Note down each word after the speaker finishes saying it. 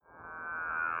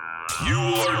You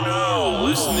are now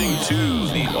listening to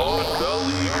the Odd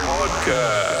Valley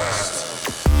Podcast.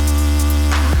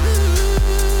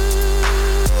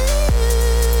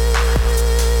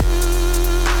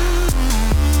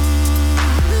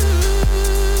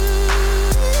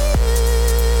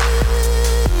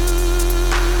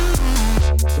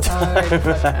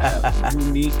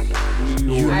 Unique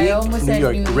New York. I almost New said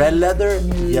York. unique. Red leather,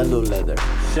 yellow leather.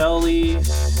 Shelly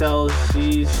sells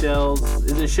she shells.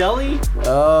 Is it Shelly?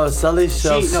 Oh, Sully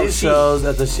sells She- no, she. seashells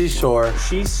at the seashore.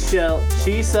 She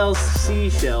sells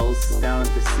seashells down at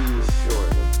the seashore.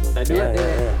 Did I do Yeah, it?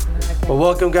 yeah, yeah. Well,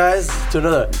 welcome, guys, to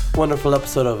another wonderful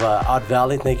episode of Odd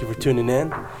Valley. Thank you for tuning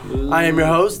in. I am your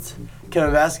host,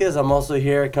 Kevin Vasquez. I'm also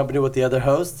here accompanied with the other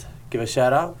host. Give a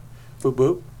shout out. Boop,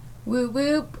 boop. Whoop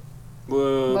whoop.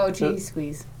 Whoa. Mochi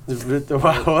squeeze. Wow,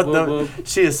 what Whoop, the? whoop.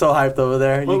 She is so hyped over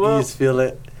there. You Whoop, can whoop. just feel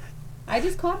it. I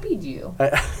just copied you.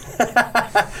 Kevin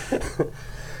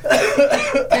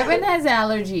has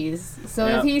allergies, so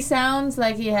Yeah. if he sounds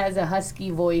like he has a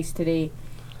husky voice today,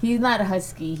 he's not a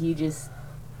husky. He just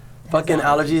has Fucking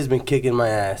allergy has been kicking my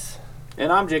ass.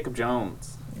 And I'm Jacob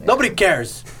Jones. Nobody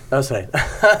cares. I'm saying.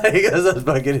 Because that's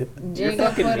fucking. Jacob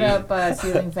fucking put me. up a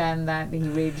ceiling fan that he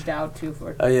raged out to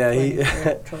for. Oh, yeah,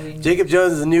 20 Jacob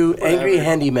Jones is a new angry Whatever.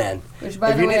 handyman. Which,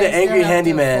 by if the you way, need I an angry still have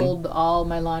handyman- to fold all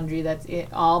my laundry that's in,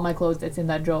 all my clothes that's in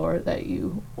that drawer that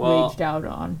you Well- raged out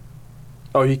on.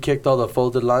 Oh, he kicked all the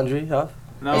folded laundry off?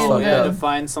 No, we In had the- to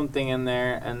find something in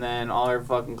there, and then all our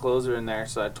fucking clothes were in there,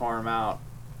 so I tore them out,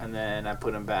 and then I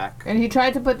put them back. And he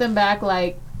tried to put them back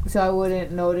so I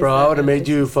wouldn't notice. Bro, I that would have made it's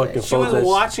you just fucking like- She fold was that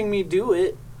watching me do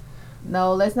it.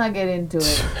 No, let's not get into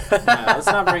it. Yeah, let's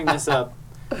not bring this up.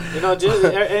 You know, just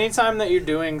anytime that you're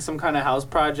doing some kind of house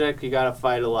project, you gotta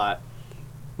fight a lot.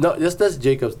 No, that's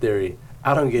Jacob's theory.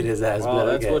 I don't get his ass, Well, but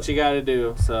that's okay. what you gotta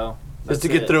do. So Just to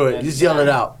that's get through it. And- Just yell it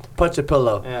out. Punch a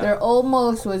pillow. Yeah. There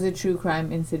almost was a true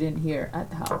crime incident here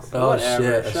at the house. Oh,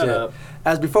 Whatever, shit. shut up.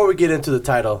 As before we get into the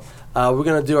title, we're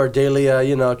going to do our daily,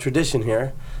 tradition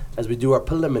here as we do our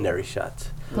preliminary shot.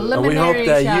 And we Preliminary hope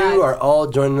that shot. you are all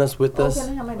joining us with Oh, us.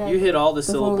 can I have my dad You hit all the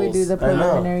before syllables. we do the I know.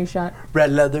 preliminary shot?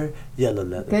 Red leather, yellow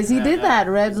leather. Because he did Yeah, that.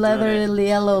 Red he's doing leather, it.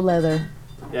 yellow leather.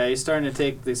 Yeah, you're starting to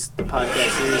take this podcast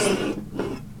seriously.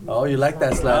 Oh, you like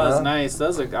that slide, That was huh? nice. That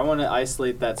was like I want to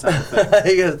isolate that sound effect.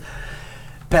 He goes,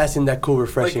 passing that cool, Like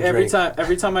refreshing every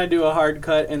drink. time I do a hard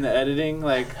cut in the editing,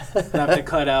 like I have to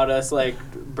cut out us like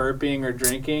burping or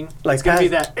drinking. Like it's gonna be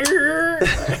pass- that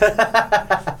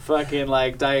fucking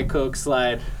like Diet Coke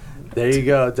slide. There you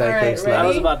go, Diet All right, Coke slide. I was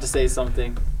Ready? about to say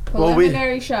something. Well, we-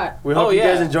 Preliminary shot. We hope Oh, you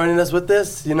guys yeah. are joining us with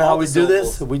this. You know how All we the do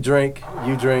this? syllables. We drink,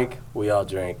 you drink, we all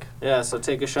drink. Yeah, so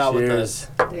take a shot with us.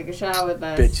 Cheers, Take a shot with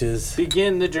us. bitches.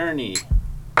 Begin the journey.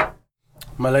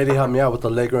 My lady helped me out with the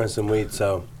Allegra and some weed,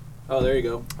 so Oh, there you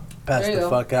go. pass There you the go.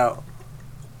 fuck out.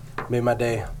 Made my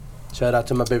day. Shout out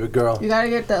to my baby girl. You gotta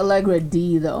get the Allegra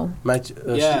D though.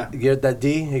 Yeah. Get that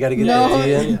D? You gotta get No. that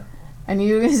D in? I knew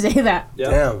you were gonna say that. Yep.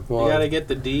 Damn. Well, You gotta get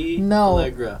the D. No.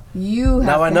 Allegra. You have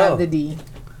Now I to know. have the D.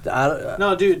 I don't,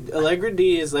 No, dude, Allegra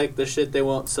D is like the shit they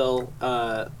won't sell.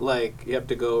 Like you have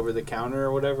to go over the counter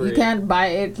or whatever. You can't buy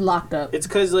it. It's locked up. It's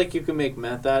because like you can make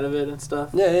meth out of it and stuff.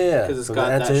 yeah. Because it's So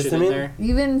got the that shit in antihistamine? there.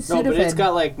 Even No, but it's Sudafed.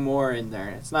 got like more in there.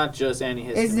 It's not just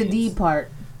antihistamine. It's the D part.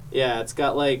 Yeah, it's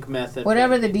got like meth. and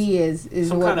Whatever the D is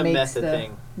some what kind of makes method the.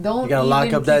 thing. Don't You gotta lock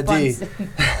even up that keep on D. saying-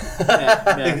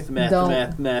 Meth,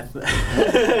 Don't. meth.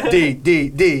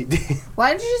 D.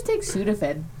 Why did you just take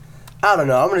Sudafed? I don't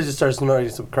know. I'm gonna just start smoking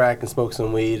some crack and smoke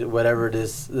some weed, whatever it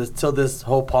is, till this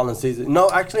whole pollen season. No,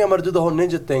 actually, I'm gonna do the whole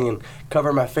ninja thing and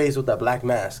cover my face with that black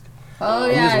mask. Oh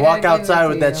And yeah. just I walk gotta give it outside to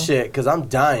with that you. shit, because I'm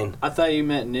dying. I thought you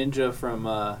meant Ninja from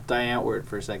Diane Word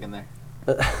for a second there.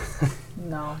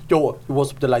 No. Yo, you want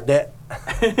something like that?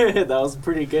 That was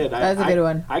pretty good. That was a good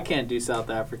one. I can't do South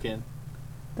African.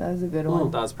 That was a good Ooh.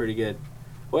 one. That was pretty good.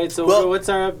 Wait, so Well- what's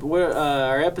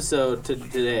our episode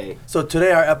today? So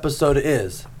today our episode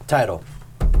is title.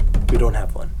 We don't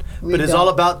have one, We but it's don't. all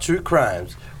about true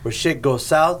crimes where shit goes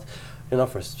south. You know,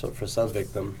 for some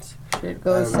victims. It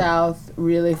goes I don't know. south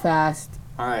really fast.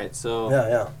 All right, so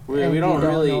Yeah. we and don't you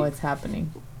really. know what's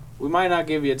happening. We might not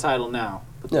give you a title now,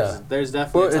 but Yeah. there's Well,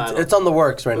 definitely a title. it's on the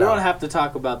works right we now. don't have to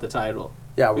talk about the title.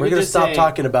 Yeah, we we're could gonna just stop say-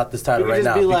 talking about this title we could right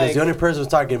just now be because like- the only person who's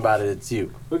talking about it, it's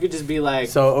you. We could just be like,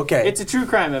 So okay, it's a true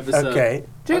crime episode. okay,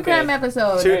 True Okay. crime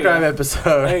episode. true you crime go.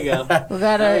 episode. There you go. We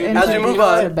gotta As we introduce move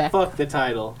on, it back. Fuck the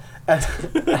title.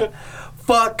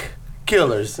 Fuck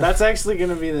killers. That's actually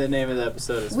gonna be the name of the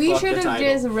episode. Is We Fuck the should have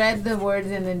Title. just read the words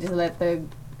and then just let the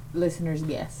listeners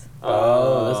guess.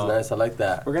 Oh, that's nice. I like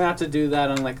that. We're gonna have to do that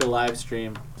on like a live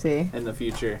stream See? in the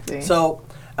future. See? So,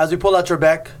 as we pull out your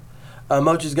back,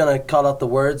 Mochi's gonna call out the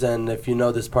words, and if you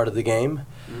know this part of the game,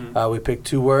 we pick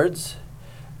 2 words,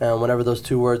 and whenever those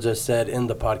 2 words are said in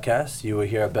the podcast, you will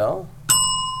hear a bell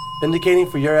indicating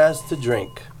for your ass to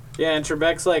drink. Yeah, and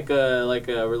Trebek's like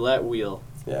a roulette wheel.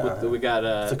 Yeah. We got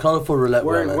it's a colorful roulette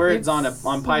wheel. Man. Words on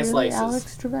pie really slices.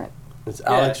 Alex Trebek. It's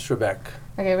Alex Trebek.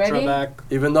 Okay, ready? Trebek.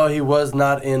 Even though he was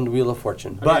not in Wheel of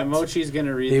Fortune, Okay, but Mochi's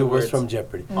gonna read he the was words from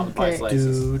Jeopardy. on the pie Okay.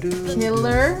 slices.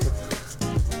 Killer.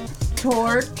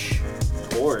 Torch.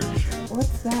 Torch.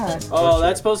 What's that? Oh, Torture.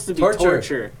 that's supposed to be Torture.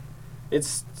 torture.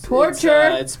 It's Torture.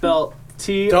 It's spelled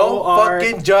T-O-R. Don't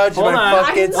fucking judge Hold my on.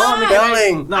 fucking I'm not.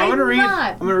 spelling. No, I'm gonna I'm read.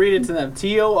 not. I'm gonna read it to them.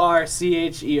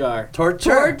 T-O-R-C-H-E-R. Torture.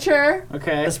 Torture.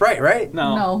 Okay. That's right?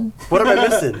 No. No. What am I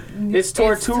missing? It's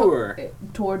torture.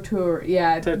 Torture.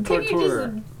 Yeah. Can you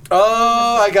Torture.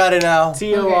 Oh, I got it now.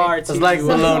 T-O-R-T-U-R-E. It's like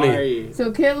baloney.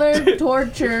 So killer,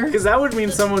 torture, Because that would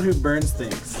mean someone who burns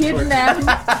things. kidnap.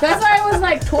 That's why I was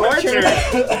like torture.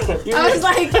 I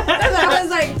was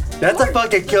like, That's a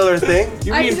fucking killer thing.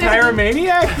 You I mean said-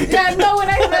 pyromaniac? yeah, no, when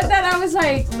I read that, I was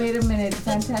like, wait a minute,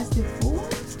 Fantastic Four?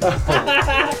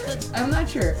 I'm not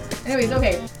sure. Anyways,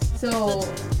 okay. So,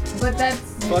 but that's.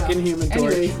 Fucking Human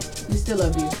Torch. Anyways, we still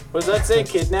love you. What does that say?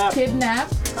 Kidnap?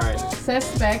 Kidnap, Alright.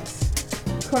 suspects,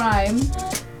 crime,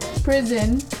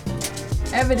 prison,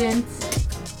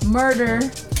 evidence, murder,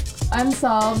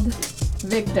 unsolved,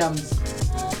 victims.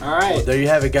 Alright. There you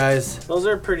have it, guys. Those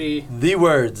are pretty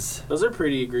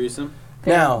gruesome.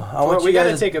 Now, I want we you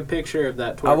gotta guys. take a picture of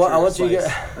that torture I want you slice.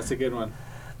 guys- That's a good one.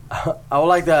 I would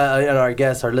like our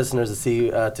guests, our listeners, to see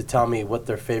to tell me what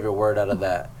their favorite word out of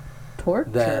that.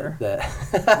 Torture. That.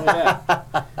 Oh,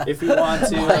 yeah. If you want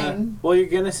to, Mine. well, you're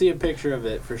gonna see a picture of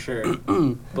it for sure.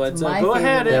 But My go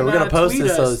ahead favorite. and Yeah, we're gonna post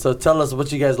tweet it. us. So tell us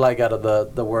what you guys like out of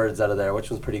the words out of there. Which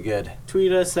one's pretty good?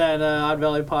 Tweet us at Odd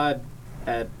Valley Pod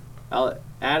at Odd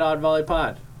Valley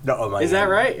Pod. No, my Is that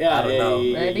God. right? Yeah. I don't know.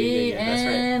 Ready Yeah, that's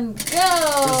right. and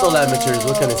go. We're still amateurs.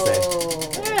 What can I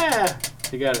say? Yeah.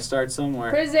 You gotta start somewhere.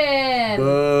 Prison. Prison.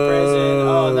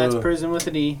 Oh, that's prison with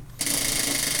an E.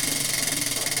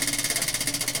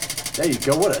 There you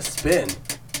go. What a spin.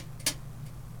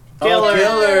 Killer. Oh,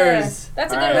 killers.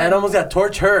 That's a Alright. good Man, one. almost got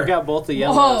torch her. We got both the Whoa,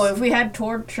 yellows. if we had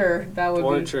torture, that would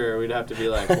Torture. We'd have to be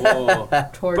like, whoa. be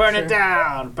torture. Burn it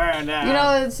down. Burn down. You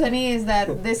know what's funny is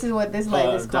that this is what this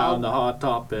light is down called. the hot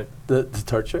topic. The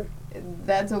torture?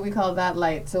 That's what we call that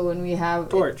light. So when we have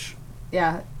Torch.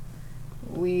 yeah,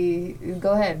 we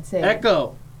go ahead say it.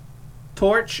 Echo.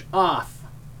 Torch off.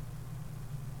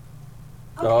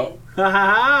 Oh, Ha ha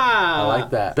ha. I like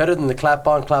that. Better than the clap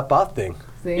on, clap off thing.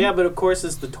 See? Yeah, but of course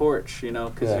it's the torch, you know,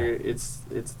 because Yeah. it's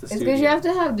the It's studio. because you have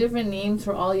to have different names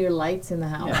for all your lights in the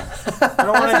house. Yeah. I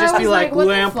don't want to That's just why I be was like, like, what the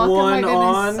lamp fuck am I 1 gonna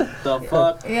on, the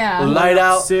fuck, Yeah. Light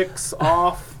out. 6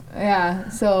 off. Yeah.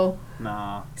 So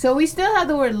Nah. we still have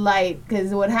the word light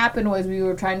because what happened was we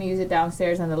were trying to use it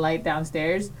downstairs on the light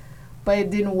downstairs, but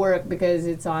it didn't work because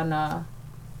it's on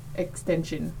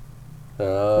extension.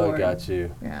 Oh, Cord. got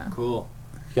you. Yeah. Cool.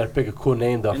 You gotta pick a cool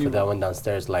name though for Anyway. that one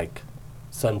downstairs, like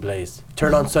Sunblaze.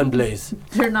 Turn on Sunblaze.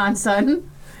 Turn on sun.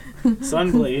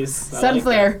 Sunblaze. I Sun like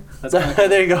flare. that. That's kinda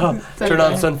There you go. Turn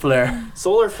on Sunflare.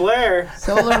 solar flare.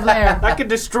 Solar flare. That could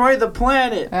destroy the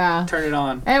planet. Yeah. Turn it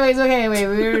on. Anyways, okay, wait,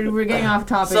 we're getting off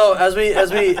topic. So as we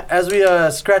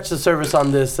scratch the surface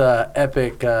on this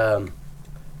epic,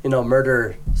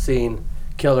 murder scene,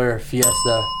 killer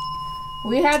fiesta,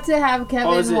 we had to have Oh,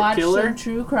 Kevin is it watch killer? some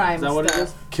true crime Is that what it stuff.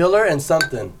 is? killer and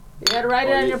something, You gotta write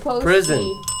it Oh, on you- your post.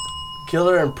 prison.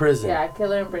 killer and prison. Yeah,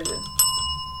 killer in prison.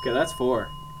 Okay, that's 4.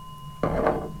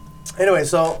 Anyway,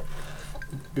 so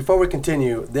before we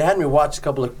continue, they had me watch a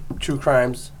couple of true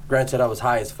crimes. Granted, I was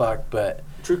high as fuck, but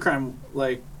True crime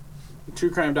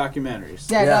documentaries.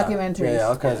 Yeah, documentaries. Yeah,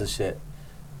 all kinds of shit.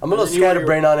 I'm a And little then you were-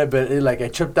 scatterbrained on it, but I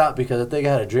tripped out because I think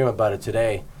I had a dream about it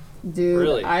today. Dude,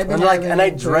 Really? I've been And having I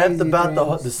dreamt crazy about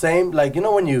dreams. the same,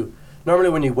 when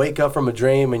you wake up from a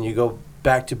dream and you go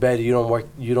back to bed, you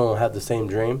don't have the same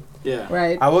dream. Yeah.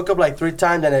 Right. I woke up like 3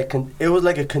 times and it was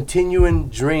like a continuing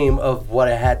dream of what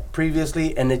I had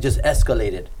previously, and it just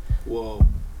escalated. Whoa.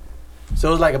 So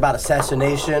it was like about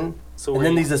assassination, So and were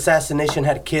then you- these assassination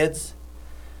had kids,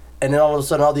 and then all of a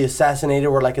sudden all the assassinated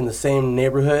were like in the same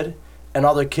neighborhood, and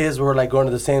all their kids were like going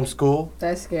to the same school.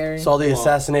 That's scary. So all the Wow.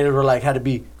 assassinated were like had to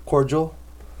be cordial,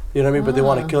 you know what I mean? But they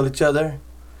want to Ah. kill each other.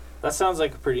 That sounds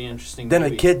like a pretty interesting Then a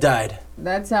movie. kid died.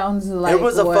 That sounds like It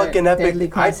was a what fucking Deadly epic. I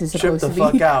Class is tripped supposed the to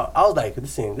fuck be. out. I was like,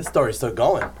 this story's still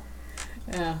going.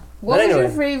 Yeah. What was anyway. your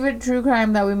favorite true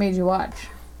crime that we made you watch?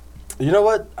 You know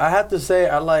what? I have to say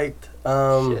I liked.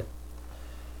 Shit.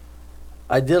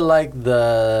 I did like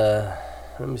the.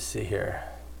 Let me see here.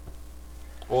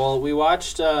 Well, we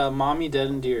watched Mommy Dead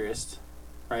and Dearest,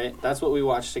 right? That's what we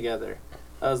watched together.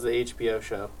 That was the HBO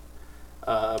show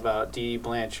about Dee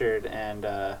Blanchard and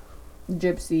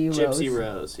Gypsy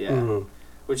Rose. Yeah. Mm-hmm.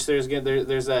 Which there's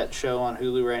that show on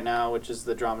Hulu right now, which is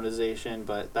the dramatization,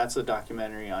 but that's a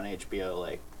documentary on HBO,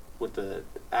 like with the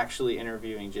actually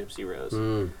interviewing Gypsy Rose.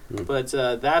 Mm-hmm. But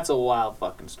that's a wild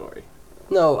fucking story.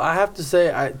 No, I have to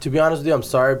say, to be honest with you, I'm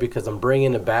sorry because I'm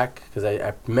bringing it back because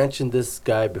I mentioned this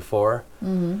guy before.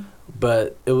 Mm-hmm.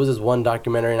 But it was this one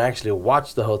documentary, and I actually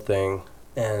watched the whole thing,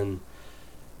 and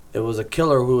it was a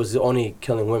killer who was only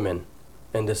killing women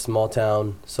in this small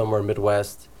town somewhere in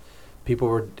Midwest.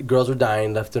 Girls were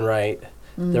dying left and right.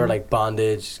 Mm-hmm. They were like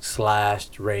bondage,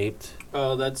 slashed, raped.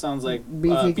 Oh, that sounds like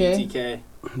BTK? BTK.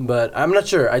 But I'm not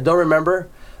sure. I don't remember.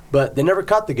 But they never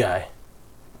caught the guy.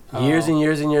 Years Oh. and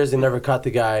years and years, they never caught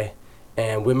the guy.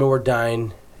 And women were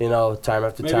dying, time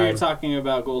after Maybe time. you're talking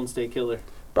about Golden State Killer.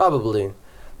 Probably.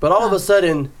 But all of a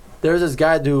sudden, there's this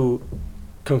guy who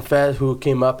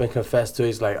came up and confessed to it.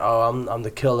 He's like, oh, I'm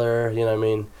the killer, you know what I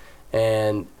mean?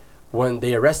 And when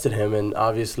they arrested him, and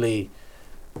obviously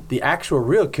the actual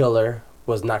real killer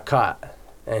was not caught.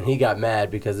 And he got mad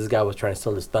because this guy was trying to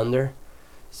steal his thunder.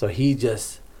 So he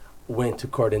just went to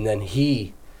court, and then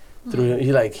he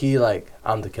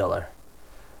I'm the killer.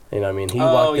 You know what I mean? He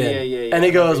walked in. Yeah. And he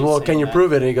I goes, remember you well, saying can you that.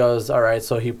 prove it? And he goes, all right.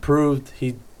 So he proved,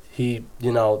 he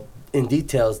in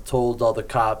details told all the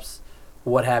cops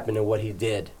what happened and what he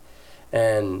did.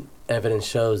 And evidence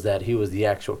shows that he was the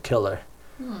actual killer.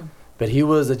 But he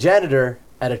was a janitor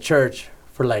at a church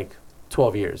for like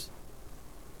 12 years.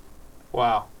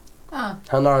 Wow. Huh.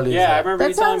 How gnarly is Yeah, I that? remember That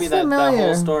you telling me sounds that whole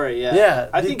familiar. story. Yeah. Yeah,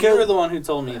 I think you because were the one who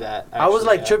told me that. I was actually,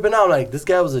 like yeah. tripping out. Like, this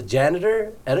guy was a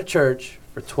janitor at a church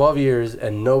for 12 years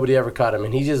and nobody ever caught him.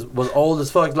 And he just was old as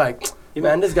fuck. Like, You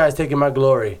man, know- this guy's taking my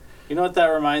glory. You know what that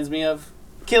reminds me of?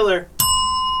 Killer.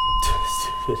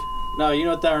 No, you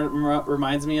know what that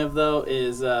reminds me of though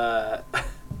is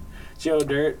Joe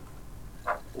Dirt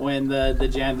when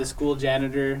the school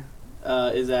janitor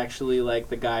is actually like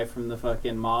the guy from the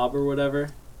fucking mob or whatever,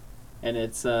 and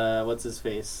it's what's his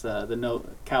face the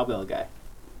cowbell guy.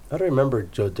 I don't remember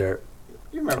Joe Dirt.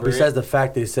 You remember? Besides it? the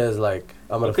fact that he says, like,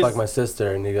 I'm going to Because- fuck my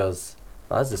sister. And he goes,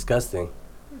 oh, that's disgusting.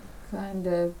 Kind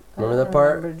of. Remember that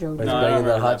part? Remember Joe When No, he's I don't banging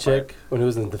that remember hot that part. chick when he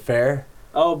was in the fair.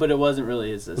 Oh, but it wasn't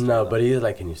really his sister. No, though. but he's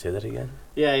like, can you say that again?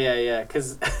 Yeah.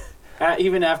 Because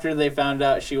even after they found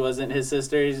out she wasn't his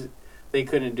sister, they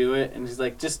couldn't do it, and he's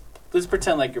like, let's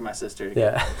pretend like you're my sister.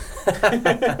 Again.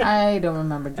 Yeah. I don't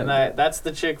remember Joe. And that's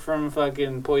the chick from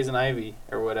fucking Poison Ivy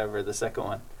or whatever, the second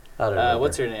one. I don't remember.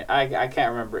 What's her name? I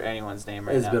can't remember anyone's name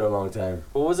right It's now. been a long time.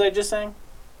 What was I just saying?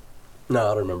 No, I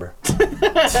don't remember.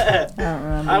 I don't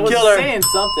remember. I was Killer. saying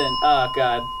something. Oh,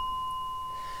 God.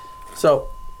 So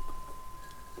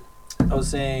I was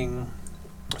saying...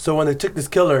 when they took this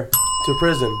killer to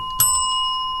prison,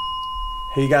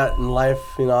 he got in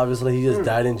life, obviously he just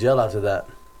died in jail after that.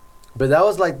 But that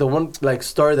was like the one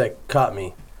story that caught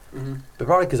me. Mm-hmm. But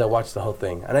probably because I watched the whole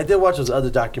thing. And I did watch those other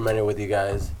documentary with you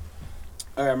guys.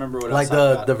 I remember what Like I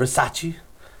was talking the about. Versace.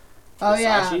 Oh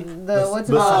yeah, Versace? the what's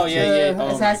Versace. about Oh, yeah. the Oh,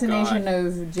 my assassination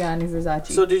of Gianni Versace.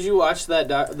 So did you watch that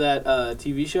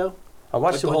TV show? I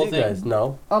watched Like it the with whole you thing? guys.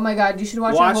 No. oh my God, you should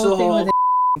watch Watch the whole the thing whole with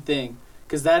it. thing.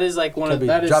 Because that is like one Can't of... be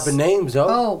That is... dropping names, yo.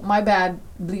 Oh my bad,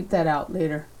 bleep that out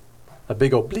later. A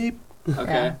big old bleep.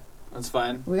 Okay. Yeah. That's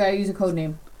fine. We gotta use a code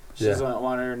name. She Yeah. doesn't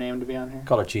want her name to be on here.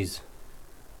 Call her cheese.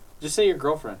 Just say your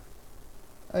girlfriend.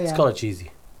 Oh yeah. Let's call her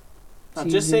cheesy. No,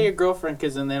 just say your girlfriend,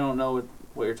 because then they don't know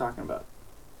what you're talking about.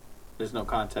 There's no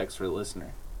context for the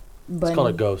listener. Bunny. Let's call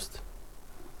her Ghost.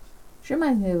 She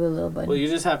reminds me of a little bunny. Well, you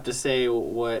just have to say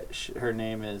what her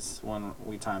name is when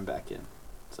we time back in.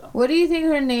 So What do you think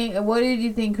her name? What did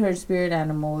you think her spirit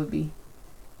animal would be?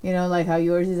 You know, like how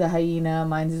yours is a hyena,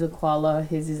 mine is a koala,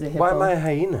 his is a hippo. Why am I a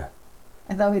hyena?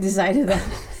 I thought we decided that.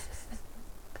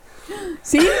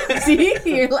 See,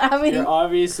 you're laughing. you're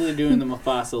obviously doing the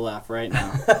Mufasa laugh right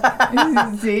now.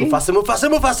 See,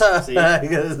 Mufasa. See?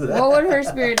 what would her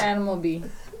spirit animal be?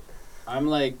 I'm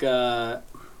like I'm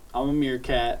a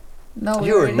meerkat No, we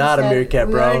You are already not a said- meerkat,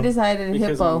 we bro. already decided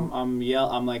because hippo.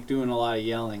 I'm like doing a lot of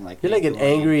yelling. Like You're like an Nathan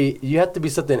Lane. angry. You have to be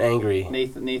something angry.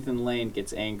 Nathan Lane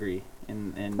gets angry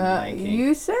in Lion King.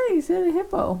 You said a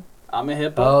hippo I'm a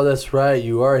hippo. Oh, that's right.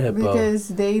 You are a hippo. because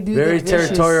they do Very get vicious.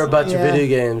 territorial about your Yeah. video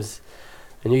games,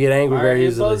 and you get angry Are very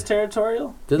easily. hippos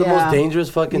territorial? They're the Yeah. most dangerous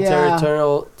fucking Yeah.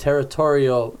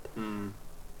 territorial Animal.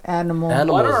 Animal. Well, I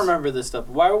don't Animals. remember this stuff.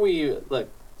 Why were we look?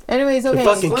 Anyways, They're okay.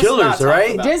 fucking Let's killers, not talk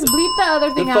right? about Just this. bleep the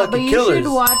other thing They're out, but fucking you should killers.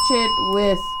 watch it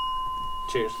with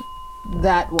Cheers.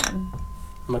 that one.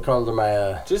 I'm gonna call her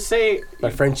my Just say, my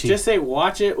Frenchie. just say,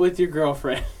 watch it with your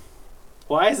girlfriend.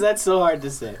 Why is that so hard to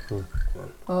say?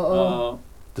 Oh.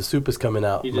 The soup is coming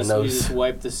out He my just nose.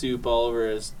 wiped the soup all over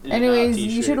his. Anyways, you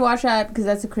t-shirt. should watch that because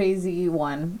that's a crazy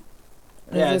one.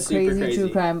 Yeah, It's it's a super crazy true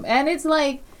crazy. crime, and it's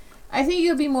like, I think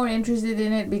you'll be more interested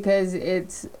in it because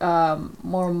it's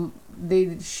more.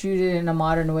 They shoot it in a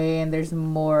modern way, and there's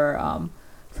more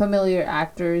familiar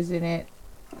actors in it.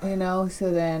 You know,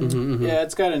 so then Yeah,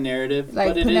 it's got a narrative. like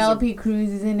but it Penelope Cruz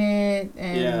is in it,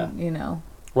 and Yeah. you know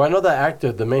Well, I know that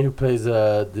actor, the man who plays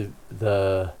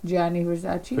the Gianni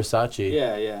Versace. Versace.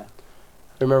 Yeah.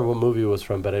 I remember what movie it was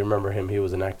from, but I remember him. He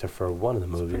was an actor for one of the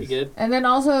movies. Pretty good. And then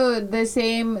also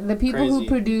the people who Crazy.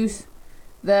 produce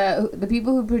the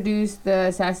people who produced the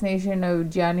assassination of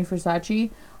Gianni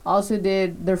Versace also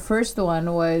did their first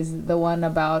one was the one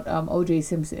about O.J.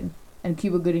 Simpson, and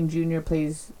Cuba Gooding Jr.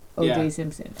 plays O.J. Yeah.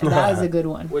 Simpson, and that was a good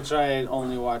one. Which I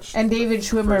only watched. And David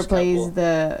Schwimmer first plays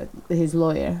couple. his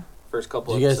lawyer. First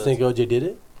couple. Do you guys episodes. think OJ did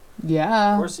it?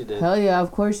 Yeah, Of course he did. hell yeah,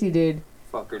 of course he did.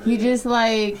 Fucker did He it. just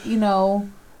like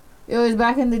it was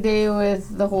back in the day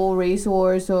with the whole race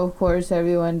war, so of course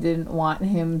everyone didn't want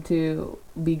him to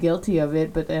be guilty of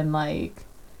it, but then like,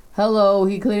 hello,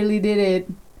 he clearly did it.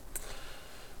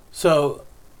 So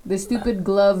The stupid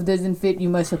glove doesn't fit, you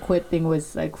must acquit thing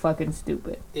was like fucking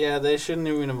stupid. Yeah, they shouldn't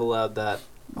even have allowed that.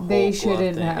 They whole glove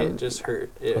shouldn't thing. have. It just hurt.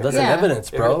 It well, that's hurt. Yeah. an evidence,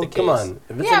 It bro. hurt the Come case. on.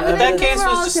 If it's Yeah, an but That then evidence, case they were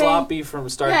all was just saying- sloppy from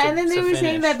start Yeah, to and then they to were saying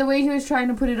finish. that the way he was trying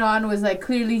to put it on was like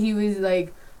clearly he was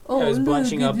like, oh, Yeah, he was look,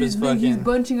 bunching up his he's fucking-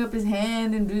 bunching up his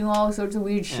hand and doing all sorts of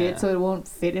weird shit Yeah. so it won't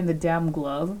fit in the damn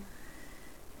glove.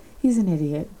 He's an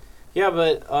idiot. Yeah,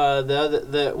 but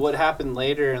the what happened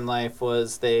later in life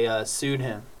was they sued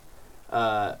him.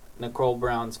 Nicole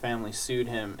Brown's family sued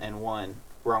him and won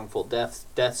wrongful death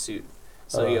suit.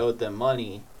 So he owed them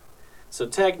money. So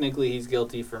technically he's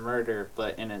guilty for murder,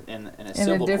 but in a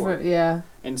civil court. Yeah.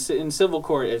 In civil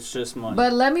court, it's just money.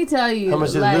 But let me tell you, how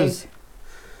much did like, he lose?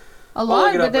 a look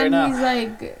lot, it but up then right he's now.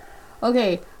 like,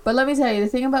 okay, but let me tell you, the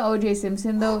thing about O.J.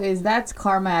 Simpson though is that's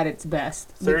karma at its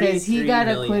best because he 33 got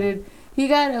million. acquitted. He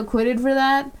got acquitted for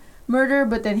that murder,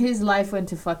 but then his life went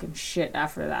to fucking shit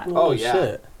after that. Oh, Holy yeah.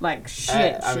 shit. Like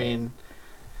shit. I shit. mean,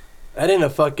 That ain't a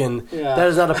fucking. yeah. That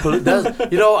is not a. That's,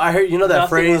 I heard. You know that Nothing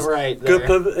phrase. went right Good.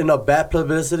 there. Bad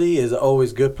publicity is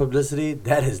always good publicity.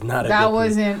 That is not a. that good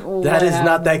wasn't. what That is not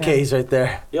happened that to him. case right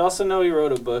there. You also know he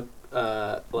wrote a book,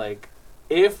 like,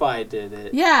 If I Did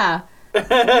It. Yeah,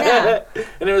 Yeah.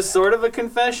 And it was sort of a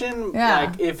confession, Yeah.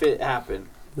 like, if it happened.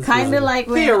 This kind is- of like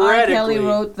when R. Kelly Theoretically.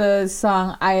 wrote the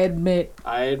song "I Admit,"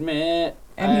 I admit.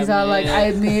 and he's all like, "I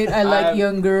admit I like I-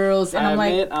 young girls," and I I'm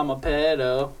like, admit I'm a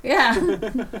pedo. yeah.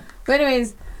 But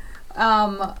anyways,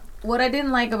 what I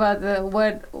didn't like about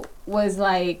what was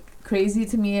like crazy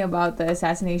to me about the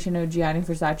assassination of Gianni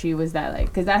Versace was that like,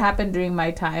 because that happened during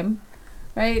my time,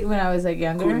 right, when I was like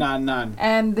younger. Kunanan.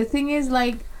 And the thing is,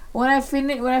 like, when I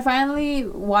finally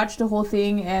watched the whole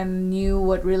thing and knew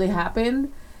what really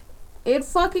happened, it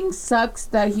fucking sucks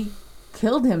that he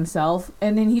killed himself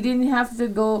and then he didn't have to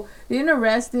go. They didn't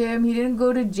arrest him. He didn't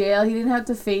go to jail. He didn't have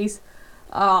to face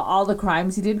all the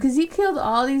crimes he did because he killed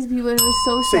all these people. And it was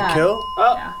so Say sad. kill?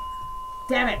 Oh, Yeah.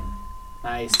 Damn it.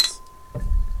 nice.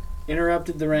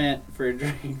 Interrupted the rant for a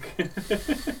drink.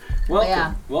 Welcome.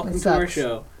 Yeah, Welcome it to our sucks.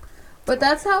 show. But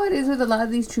that's how it is with a lot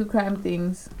of these true crime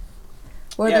things,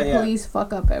 where Yeah, the yeah. police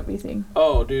fuck up everything.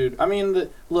 Oh, dude. I mean,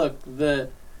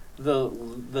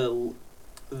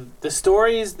 the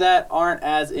stories that aren't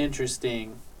as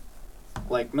interesting,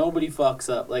 like nobody fucks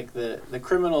up. Like the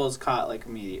criminal is caught like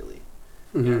immediately.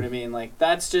 You know what I mean? Like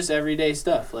that's just everyday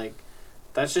stuff. Like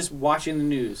that's just watching the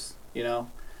news. You know,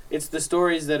 it's the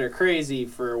stories that are crazy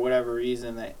for whatever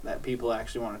reason that people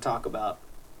actually want to talk about,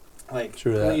 like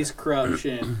True that. police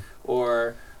corruption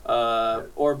or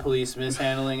police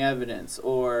mishandling evidence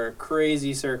or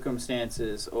crazy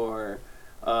circumstances or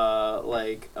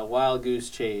like a wild goose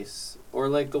chase or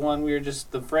like the one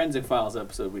the Forensic Files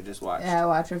episode we just watched. Yeah, I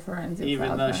watch a forensic. Even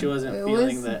Files, though man. she wasn't It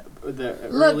feeling was- the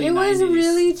Look, early it was 90s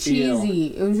really feel.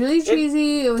 cheesy. It was really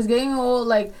cheesy. It was getting old.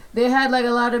 Like they had like a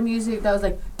lot of music that was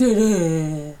like,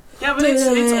 "Da-da, Yeah, but it's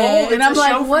old. It's and I'm a show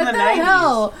like, from what the the 90s.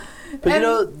 hell? But And- you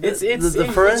know, the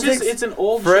forensics. It's an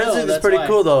old forensics show. is That's pretty why.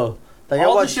 cool though. Like I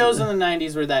All the watched shows in the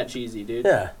 90s were that cheesy, dude.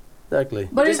 Yeah, exactly.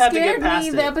 But You it just have to get scared past me.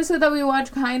 it. The episode that we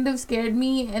watched kind of scared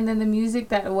me, and then the music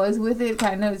that was with it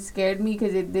kind of scared me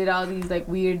because it did all these like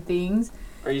weird things.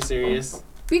 Are you serious?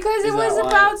 Because it Is was that why-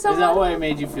 about someone. Is that why it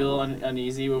made you feel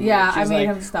uneasy? When Yeah, she's I made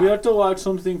like, him stop. We have to watch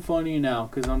something funny now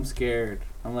because I'm scared.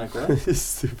 I'm like, what?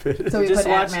 Stupid. So we Just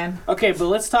put watch- Ant-Man. Okay, but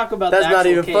let's talk about That's the not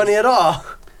actual even case. funny at all.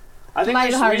 I think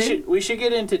Lighthearted. we should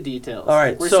get into details. All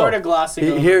right, we're so sort of glossing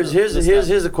over. Here's this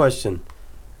stuff. a question.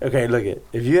 Okay, look it.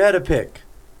 If you had to pick,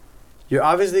 you're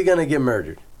obviously gonna get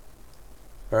murdered.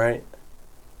 All right.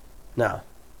 Now,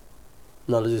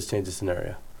 no, let's just change the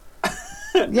scenario.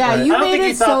 Yeah, Right. you I don't made think it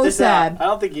you thought so this sad. out. I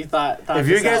don't think you thought If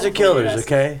you this guys out are before you killers, asked.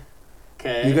 okay?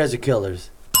 Okay. You guys are killers.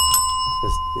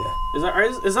 Yeah.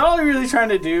 Is that all we're really trying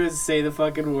to do is say the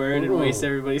fucking word and Ooh. waste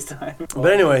everybody's time?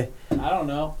 But anyway, I don't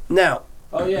know. now,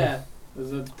 Oh yeah.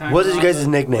 There's a time what is for you all guys' the-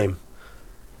 nickname?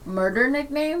 Murder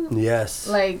nickname? Yes.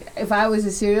 Like, if I was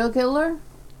a serial killer?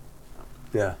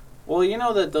 Yeah. Well, you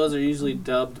know that those are usually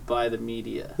dubbed by the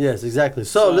media. Yes, exactly.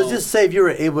 So let's just say if you were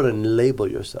able to label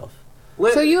yourself.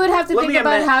 So you would have to let think me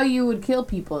about amend- how you would kill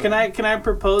people. Can I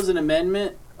propose an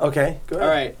amendment? Okay, go ahead.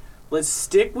 All right, let's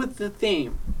stick with the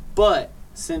theme. But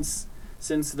since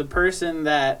the person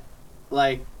that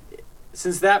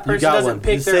since that person got doesn't one.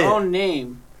 pick Just their say it. own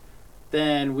name,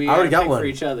 then we I already gotta got pick one. for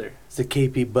each other. It's the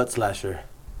KP butt slasher.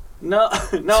 No,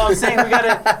 I'm saying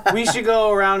we should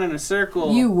go around in a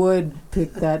circle. You would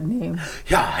pick that name.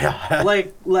 Yeah.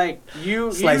 like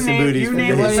you Slicing name booties you for name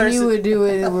the days. What person. you would do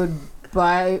is it would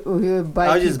bite. You would bite.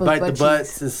 I would just people's bite the butt butts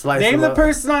cheeks. and slice Name them the up.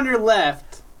 person on your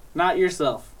left, not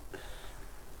yourself.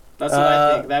 That's what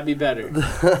I think. That'd be better.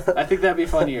 I think that'd be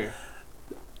funnier.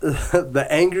 the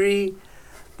angry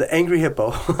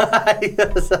hippo.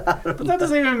 Yes, But that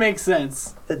doesn't even make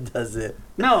sense. it does it.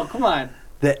 No, come on.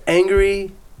 The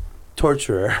angry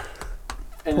torturer.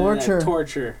 And Torture. then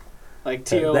torture. Like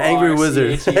T-O-R-C-H-E-R. The angry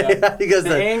wizard. He goes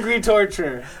The angry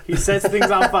torturer. He sets things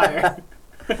on fire.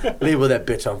 label that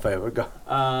bitch on fire. Go.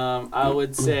 I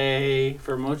would say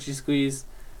for Mochi Squeeze,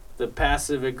 the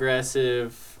passive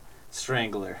aggressive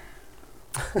strangler.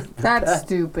 That's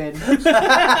stupid.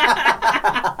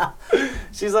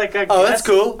 She's like, I Oh, guess, that's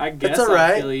cool. I guess That's all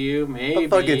right. I'll kill you, maybe. I'll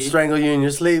fucking strangle you in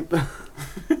your sleep.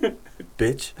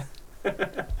 Bitch.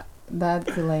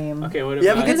 That's lame. Okay, what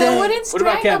Yeah, about Because What I wouldn't What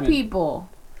about strangle Kevin? people.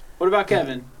 What about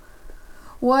Kevin?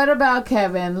 What about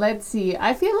Kevin? Let's see.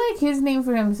 I feel like his name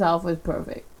for himself was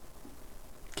perfect.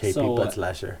 KP So butt what?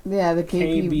 slasher. Yeah, the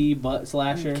KP. KB butt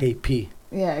slasher. KP.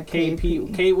 Yeah,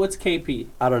 KP. K. What's KP?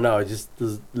 I don't know. It just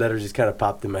those letters just kind of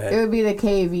popped in my It head. would be the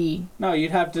KV. No,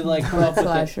 you'd have to like come Butt up with a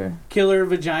slasher. killer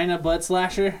vagina butt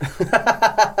slasher.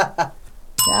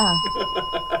 Yeah.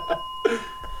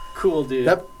 Cool, dude.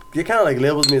 That you kind of like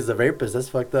labels me as a rapist. That's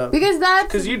fucked up. Because that's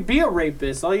Because you'd be a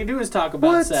rapist. All you do is talk about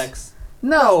What? sex.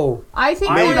 no. I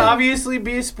think I would that- obviously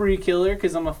be a spree killer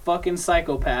because I'm a fucking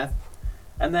psychopath.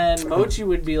 And then Mochi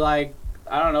would be like,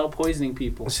 I don't know, poisoning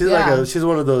people. She's Yeah. she's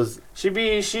one of those She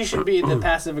should be the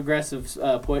passive aggressive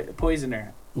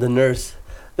poisoner. the nurse,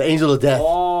 the angel of death.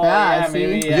 Oh Yeah, yeah, see?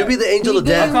 maybe. Yeah. You'll be the angel He of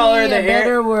gave death. I'll call her me the a air-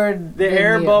 better word. the than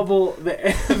air you. bubble.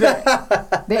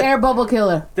 The air bubble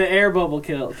killer. The air bubble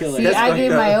killer. See, That's I fucked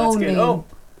gave up. my That's own good. name. Oh.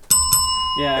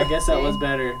 Yeah, I guess that was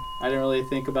better. I didn't really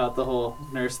think about the whole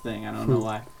nurse thing. I don't know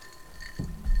why.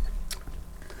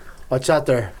 Watch out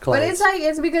there, But clients.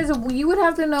 it's because you would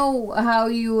have to know how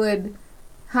you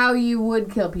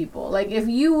would kill people. Like if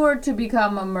you were to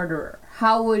become a murderer,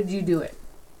 how would you do it?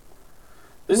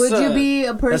 Would you be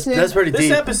a person? That's pretty This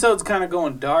deep. episode's kind of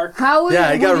going dark. How would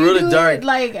Yeah, it got would you really do dark. It,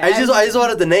 like I just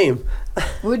wanted the name.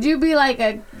 would you be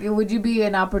would you be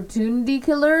an opportunity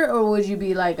killer or would you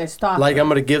be like a stalker? Like I'm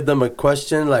gonna give them a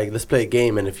question. Like let's play a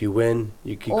game, and if you win,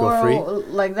 you can or go free.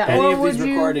 like that. Any or of would these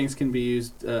you? recordings can be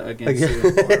used against you. in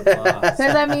court of law.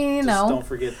 Because I mean, you Just know, don't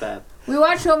forget that. we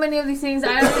watch so many of these things.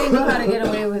 I don't really know how to get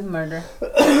away with murder.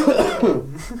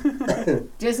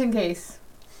 Just in case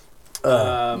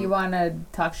you want to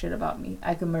talk shit about me,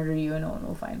 I can murder you and no one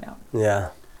will find out. Yeah.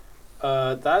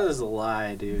 That is a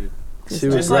lie, dude. She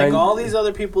was Just like grind- all these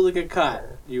other people that get caught,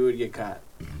 you would get caught.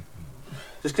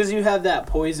 Just because you have that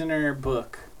poisoner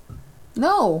book.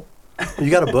 No,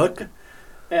 You got a book?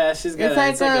 Yeah, she's got.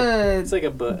 it's like It's like a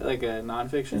book, like a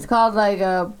nonfiction. It's called like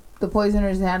the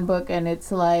Poisoner's Handbook, and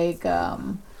it's like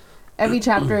every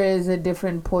chapter is a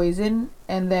different poison,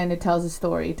 and then it tells a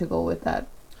story to go with that.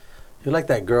 You're like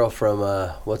that girl from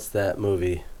what's that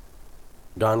movie?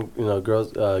 Gone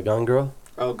Girl.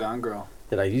 Oh, Gone Girl.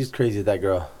 Yeah, like you just crazy with that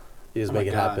girl. You just Oh my make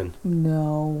it God. happen.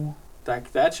 No.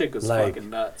 That chick was Like- fucking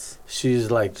nuts.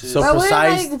 She's like She's- so I precise.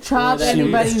 wouldn't like chop She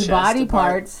anybody's chest body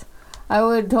apart. parts. I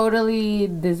would totally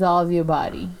dissolve your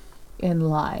body and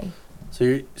lie.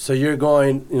 So you're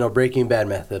going, Breaking Bad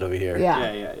method over here.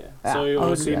 Yeah. Yeah. Yeah, So, I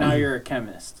would so do now that. you're a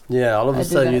chemist. Yeah, all of I a do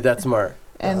sudden that. you're that smart.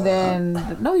 And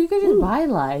then no, you can just buy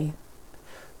lie.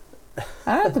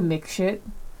 I don't have to mix shit.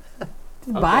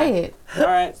 Just buy Okay. it. All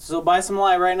right, so buy some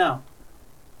lye right now.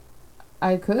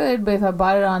 I could, but if I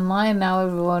bought it online, now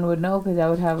everyone would know because I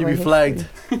would have. You'd a be flagged.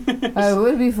 I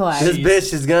would be flagged. This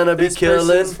bitch is gonna be This killing.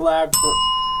 person's flagged for.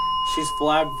 She's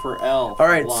flagged for L. All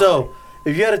right, Lie. so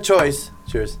if you had a choice,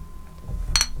 cheers.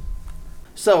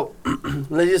 So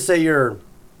let's just say you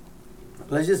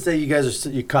guys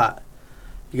are caught.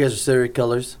 You guys are serial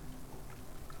killers.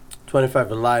 25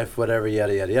 for life, whatever,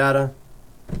 yada yada yada.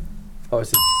 Oh, I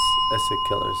said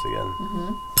killers again.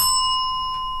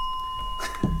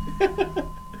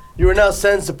 You are now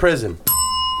sentenced to prison.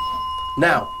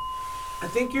 Now. I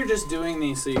think you're just doing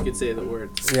these so you could say the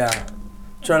words. Yeah.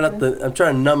 I'm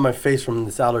trying to numb my face from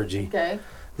this allergy. Okay.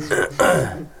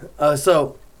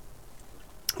 So,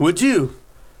 would you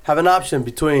have an option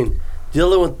between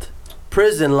dealing with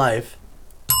prison life,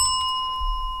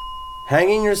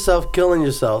 hanging yourself, killing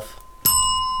yourself,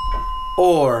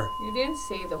 or... You didn't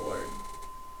say the word.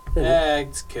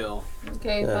 It's kill.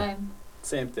 Okay, Yeah. fine.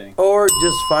 Same thing. Or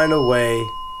just find a way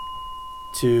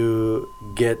to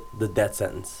get the death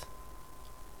sentence.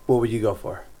 What would you go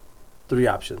for? 3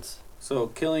 options. So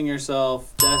killing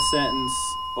yourself, death sentence,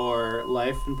 or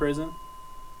life in prison?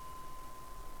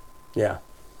 Yeah.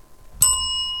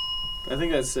 I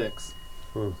think that's 6.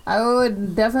 I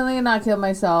would definitely not kill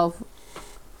myself.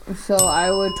 So I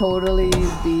would totally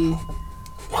be...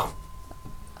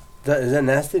 Is that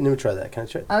nasty? Let me try that. Can I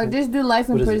try it? I would just do life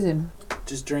in What is it? prison.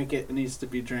 Just drink it. It needs to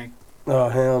be drank. Oh,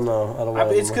 hell no. I don't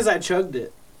want it. It's because I chugged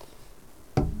it.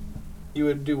 You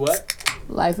would do what?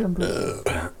 Life in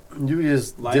prison. You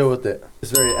just Life? deal with it.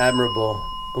 It's very admirable.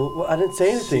 Well, I didn't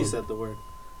say anything. She said the word.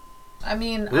 I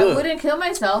mean, Ugh. I wouldn't kill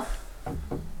myself.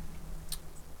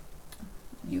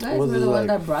 You guys Was were it, the one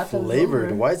like, that brought them flavored?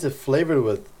 over. Why is it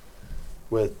flavored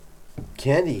with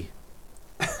candy?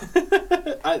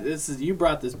 You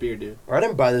brought this beer, dude. I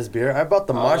didn't buy this beer. I bought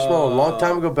the marshmallow a long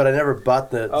time ago, but I never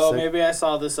bought the. Oh, maybe I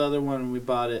saw this other one and we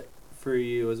bought it for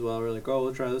you as well. We're like, oh,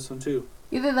 we'll try this one too.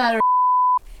 Either that or...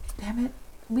 Damn it.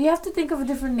 We have to think of a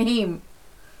different name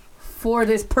for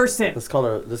this person. Let's call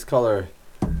her.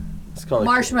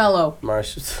 Marshmallow.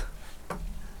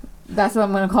 That's what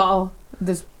I'm going to call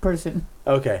this person.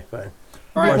 Okay, fine.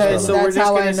 All right, Because so we're that's just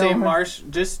how I gonna say know her.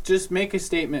 Just make a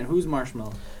statement. Who's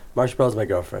Marshmallow? Marshmallow's my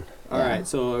girlfriend. All Yeah. right,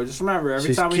 so just remember every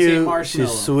She's time cute. we say Marshmallow,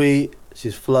 She's sweet.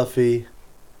 She's fluffy.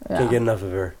 Yeah. Can't get enough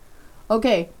of her.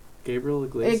 Okay. Gabriel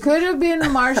Iglesias. It could have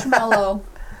been Marshmallow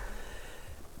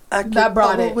I That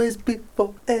brought it. always be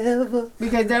forever.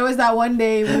 because there was that one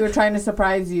day we were trying to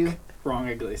surprise you Wrong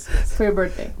Iglesias. for your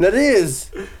birthday. That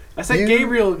is. I said You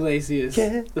Gabriel Iglesias,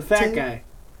 can't the fat take- guy.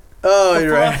 Oh, The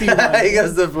you're right. fluffy one. He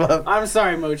goes the fluff. I'm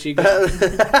sorry, Mochi. I'm But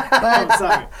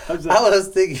sorry. I'm I sorry. was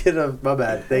thinking of my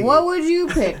bad. Thank what you. would you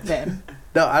pick then?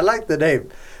 No, I like the name.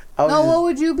 I was No, just- what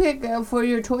would you pick for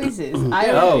your choices? I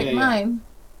Oh. would pick Yeah. mine.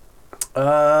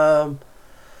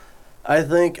 I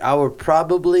think I would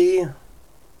probably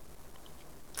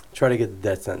try to get the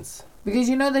death sentence. Because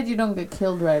you know that you don't get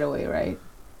killed right away, right?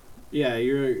 Yeah,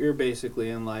 you're basically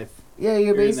in life. Yeah, you're You're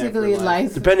in there basically for in life.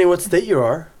 life. Depending what state you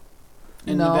are.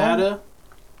 In No. Nevada,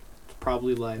 it's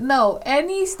probably life. No,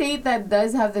 any state that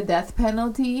does have the death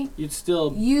penalty, You'd still,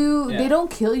 they Yeah.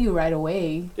 don't kill you right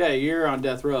away. yeah, you're on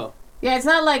death row. Yeah, it's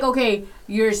not like, okay,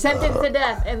 you're sentenced to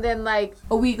death and then like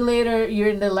a week later you're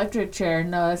in the electric chair.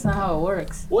 No, that's not how it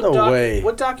works. No way.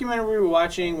 What documentary were we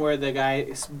watching where the guy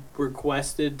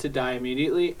requested to die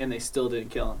immediately and they still didn't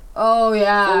kill him? Oh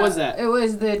yeah. What was that? It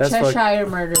was the That's Cheshire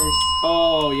Murders.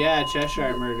 Oh yeah,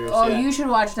 Cheshire Murders. Oh, yeah. you should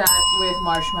watch that with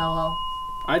Marshmallow.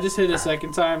 I just hit a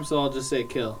second time, so I'll just say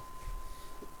kill.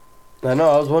 I know.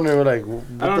 I was wondering, like, what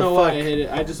I don't the know fuck? why I hit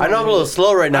it. I just. I know I'm a little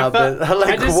slow right now, I felt- but I'm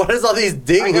like, I just- what is all these I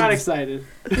dings? got excited.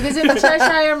 Because in the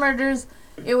Cheshire Murders,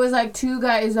 it was like two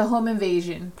guys, a home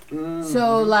invasion. Mm.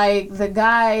 So like the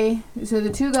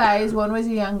two guys, one was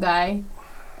a young guy,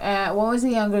 one was a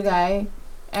younger guy,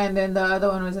 and then the other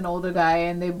one was an older guy,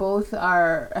 and they both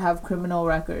have criminal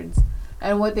records.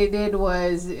 And what they did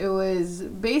was, it was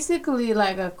basically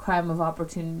like a crime of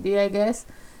opportunity, I guess,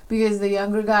 because the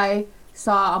younger guy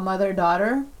saw a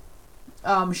mother-daughter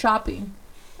shopping,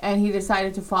 and he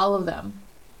decided to follow them.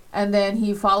 And then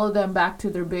he followed them back to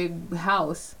their big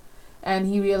house, and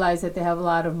he realized that they have a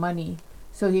lot of money.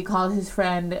 So he called his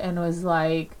friend and was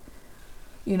like,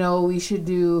 you know,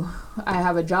 I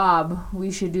have a job,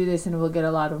 we should do this and we'll get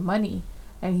a lot of money.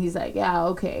 And he's like, yeah,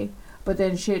 okay. But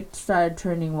then shit started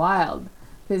turning wild,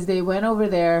 because they went over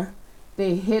there,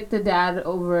 they hit the dad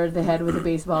over the head with a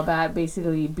baseball bat,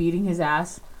 basically beating his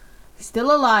ass.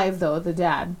 Still alive though, the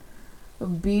dad.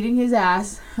 Beating his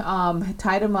ass,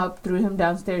 tied him up, threw him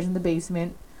downstairs in the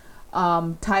basement,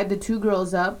 tied the two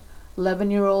girls up,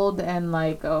 11-year-old and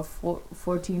like a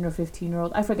 14 or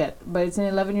 15-year-old. I forget, but it's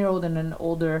an 11-year-old and a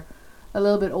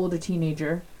little bit older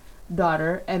teenager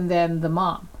daughter, and then the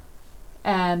mom.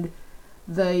 And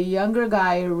the younger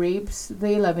guy rapes the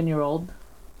 11-year-old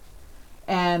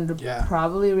and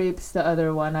probably rapes the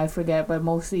other one. I forget, but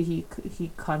mostly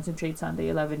he concentrates on the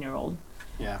 11-year-old.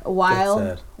 Yeah.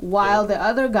 While the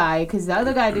other guy, because the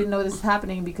other guy didn't know this was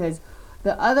happening, because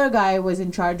the other guy was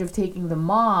in charge of taking the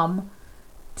mom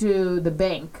to the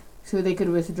bank so she could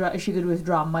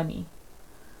withdraw money.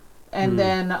 And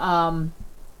then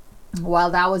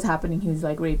while that was happening, he was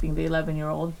like raping the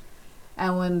 11-year-old.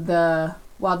 And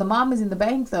while the mom is in the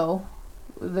bank, though,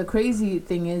 the crazy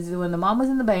thing is when the mom was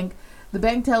in the bank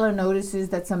teller notices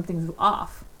that something's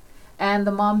off. And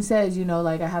the mom says,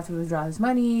 I have to withdraw this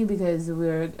money because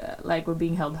we're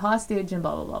being held hostage and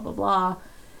blah, blah, blah, blah, blah.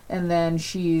 And then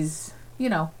she's,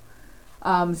 so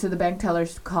the bank teller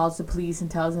calls the police and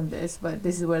tells him this, but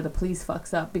this is where the police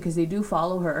fucks up because they do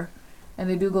follow her and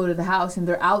they do go to the house and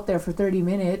they're out there for 30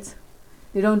 minutes.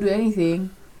 They don't do anything.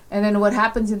 And then what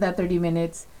happens in that 30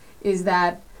 minutes is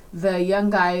that the young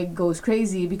guy goes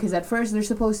crazy because at first they're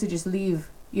supposed to just leave,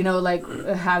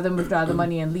 have them withdraw the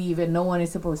money and leave, and no one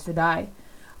is supposed to die.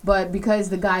 But because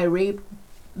the guy raped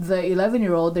the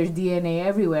 11-year-old, there's DNA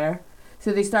everywhere.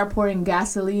 So they start pouring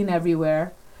gasoline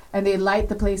everywhere and they light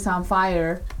the place on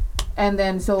fire. And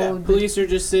then police are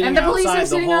just sitting outside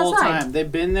the whole time.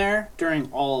 They've been there during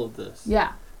all of this.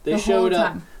 Yeah. They showed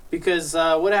up because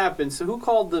what happened? So who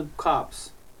called the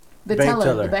cops? The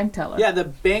bank teller. Yeah, the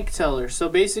bank teller. So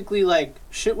basically,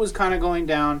 shit was kind of going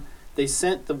down. They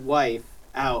sent the wife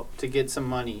out to get some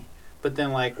money. But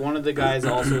then, one of the guys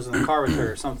also was in the car with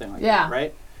her or something like that,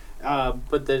 right?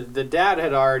 But the dad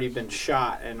had already been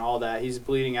shot and all that. He's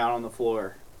bleeding out on the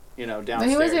floor, downstairs. No,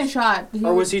 he wasn't shot.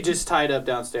 Or was he just tied up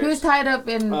downstairs? He was tied up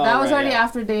that was already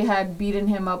after they had beaten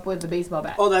him up with the baseball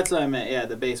bat. Oh, that's what I meant. Yeah,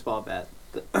 the baseball bat.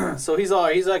 So he's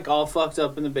all fucked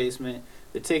up in the basement.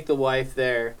 They take the wife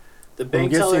there. The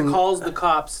bank teller calls the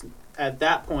cops at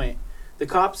that point. The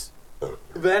cops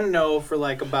then know for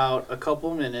about a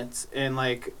couple minutes, and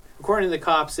according to the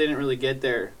cops, they didn't really get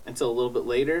there until a little bit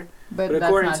later. But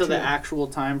according to the actual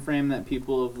time frame that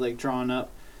people have drawn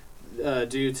up,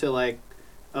 due to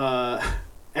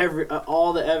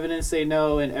all the evidence they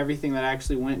know and everything that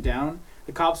actually went down,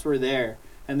 the cops were there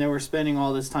and they were spending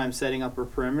all this time setting up a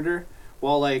perimeter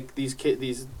while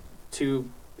these two.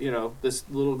 This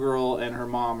little girl and her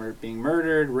mom are being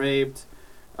murdered, raped,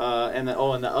 and the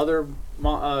other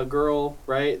girl,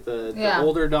 right? The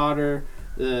older daughter,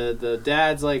 the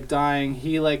dad's dying.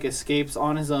 He escapes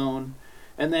on his own,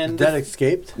 and then dad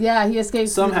escaped. Yeah, he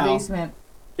escaped somehow. From the basement.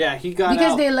 Yeah, he got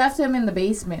because out. They left him in the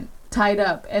basement, tied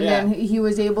up, and then he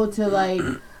was able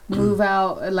to move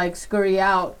out, scurry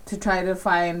out to try to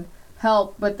find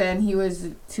help, but then he was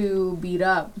too beat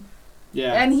up.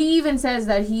 Yeah. And he even says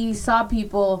that he saw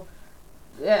people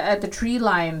at the tree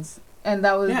lines, and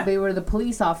they were the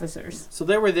police officers. So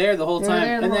they were there the whole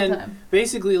time.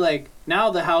 Basically, now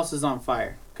the house is on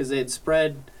fire because they had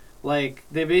spread, they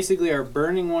basically are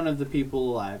burning one of the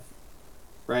people alive,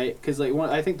 right? Because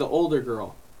I think the older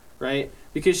girl, right?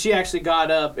 Because she actually got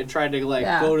up and tried to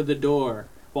go to the door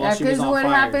while she was on fire. Because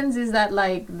what happens is that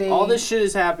all this shit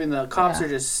is happening. The cops are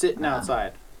just sitting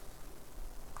outside.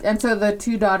 And so the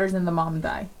two daughters and the mom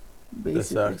die, basically. That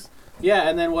sucks. Yeah,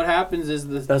 and then what happens is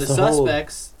the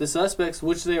suspects,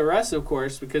 which they arrest, of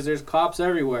course, because there's cops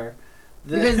everywhere.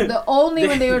 Because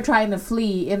when they were trying to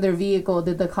flee in their vehicle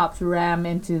did the cops ram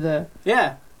into the...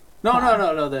 Yeah.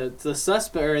 No. The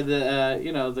suspect, or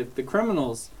the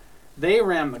criminals, they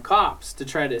rammed the cops to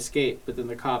try to escape, but then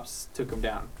the cops took them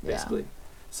down, basically. Yeah.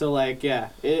 So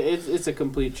it's a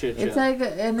complete shit show. It's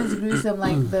and it's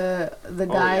gruesome. The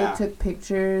guy took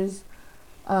pictures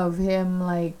of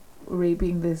him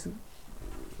raping this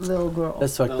little girl.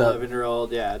 That's fucked up.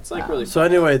 11-year-old. Yeah, it's really. So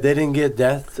anyway, they didn't get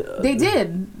death. They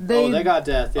did. They got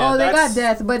death. Yeah, they got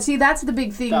death. But see, that's the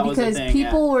big thing because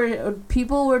people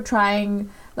were trying.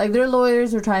 Their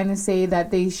lawyers were trying to say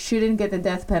that they shouldn't get the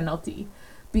death penalty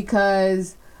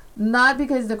because not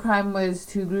because the crime was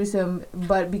too gruesome,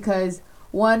 but because.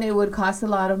 One, it would cost a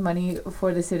lot of money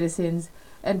for the citizens,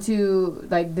 and two,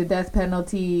 the death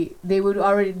penalty, they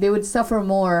would suffer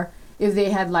more if they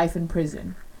had life in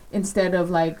prison instead of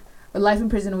life in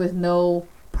prison with no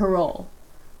parole,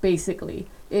 basically.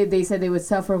 They said they would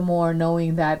suffer more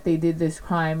knowing that they did this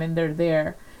crime and they're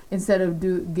there instead of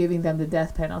giving them the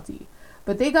death penalty.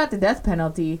 But they got the death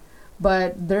penalty,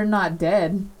 but they're not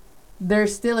dead. They're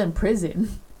still in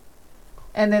prison.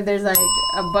 And then there's a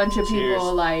bunch of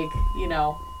people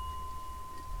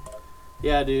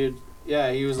Yeah, dude.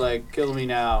 Yeah, he was like, "Kill me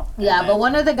now." Yeah, but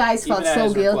one of the guys even felt at so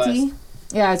his guilty. request.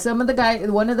 Yeah,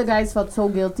 one of the guys felt so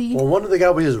guilty. Well, one of the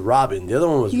guys was just robbing. The other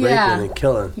one was Yeah. raping and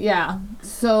killing. Yeah,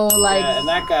 so like. Yeah, and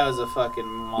that guy was a fucking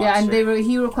monster. Yeah, and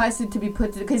he requested to be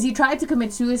put to, because he tried to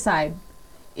commit suicide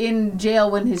in jail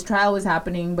when his trial was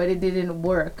happening, but it didn't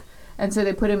work. And so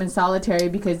they put him in solitary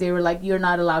because they were like, "You're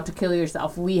not allowed to kill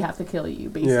yourself. We have to kill you,"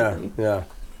 basically. Yeah.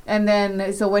 And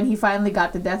then, so when he finally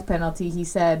got the death penalty, he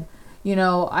said, "You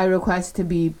know, I request to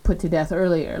be put to death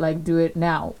earlier. Like, do it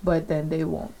now." But then they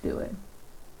won't do it.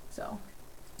 So.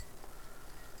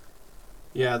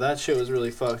 Yeah, that shit was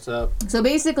really fucked up. So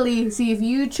basically, see, if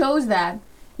you chose that,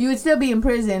 you would still be in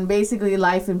prison, basically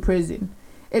life in prison.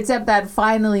 Except that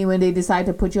finally, when they decide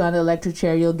to put you on the electric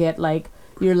chair, you'll get, like,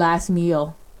 your last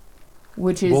meal,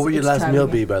 which is... What would your last meal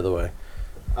be, by the way?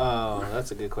 Oh,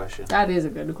 that's a good question. That is a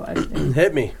good question.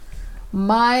 Hit me.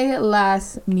 My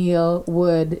last meal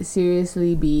would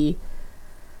seriously be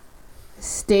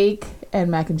steak and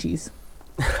mac and cheese.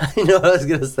 You know what I was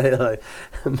going to say? Like,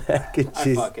 mac and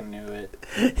cheese. I fucking knew it.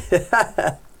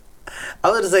 I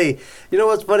was going to say, you know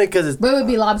what's funny? Because it's... But it would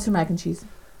be lobster mac and cheese.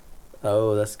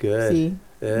 Oh, that's good. See?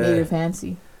 Yeah. Made it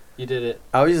fancy. You did it.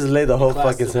 I would just lay the whole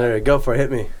Classic. fucking scenario. Go for it.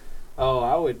 Hit me. Oh,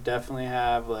 I would definitely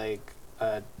have, like,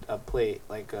 a plate,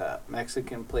 like a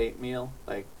Mexican plate meal,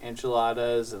 like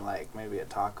enchiladas and, like, maybe a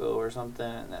taco or something,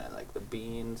 and then, like, the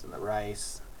beans and the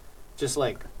rice. Just,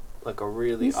 like a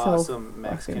really He's so awesome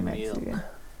Mexican meal. Mexican.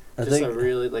 I Just think... a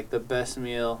really, like, the best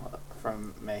meal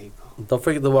from Mexico. Don't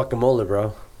forget the guacamole,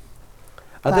 bro.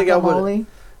 I think I would... Guacamole.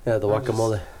 Yeah, the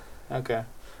guacamole. Okay.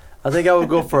 I think I would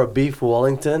go for a beef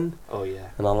Wellington Oh, yeah.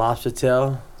 and a lobster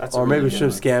tail. That's Or a really maybe good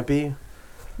shrimp one. scampi.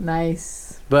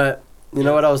 Nice. But... You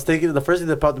know what I was thinking? The first thing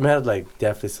that popped in my head, like,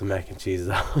 definitely some mac and cheese,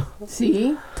 though.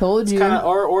 See? Told It's you. kind of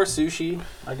or sushi,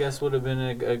 I guess, would have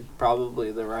been a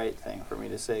probably the right thing for me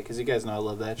to say, because you guys know I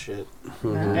love that shit.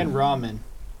 Mhm. And ramen.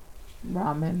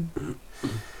 Ramen.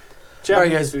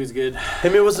 Japanese guys. food's good.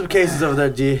 Hit me with some cases over there,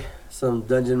 G. Some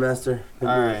Dungeon Master. Hit me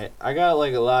All with- right, I got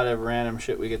like a lot of random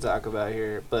shit we could talk about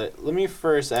here, but let me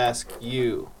first ask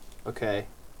you, okay?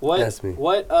 Ask me.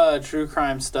 What true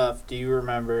crime stuff do you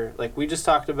remember? Like, we just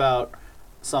talked about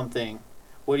something.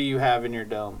 What do you have in your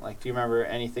dome? Like, do you remember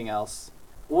anything else?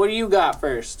 What do you got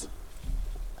first?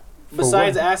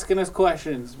 Besides what? asking us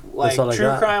questions, like all I true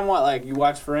got. crime, what? Like, you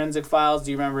watch Forensic Files?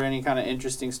 Do you remember any kind of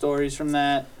interesting stories from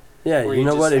that? Yeah, Were you you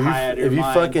know just what? high out of If your you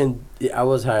mind? fucking... Yeah, I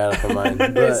was high out of my mind.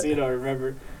 so But you don't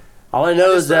remember. all I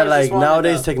know I is that, just like, wanted to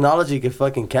nowadays know. technology can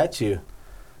fucking catch you.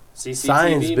 CCTV,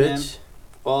 Science, man. bitch.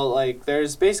 Well, like,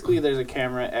 there's a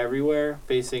camera everywhere,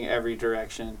 facing every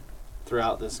direction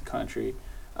throughout this country,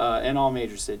 in all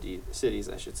major cities,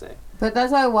 I should say. But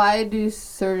that's why do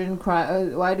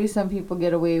some people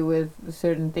get away with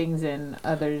certain things and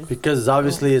others? Because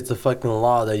obviously it's a fucking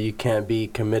law that you can't be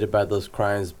committed by those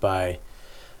crimes by...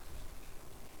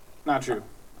 Not true.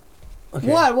 Okay.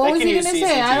 What? What They was can he use going to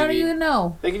say? I don't CCTV. even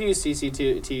know. They could use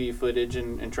CCTV footage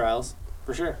in trials,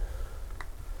 for sure.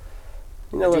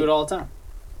 You They know do what? it all the time.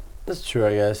 That's true,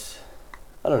 I guess.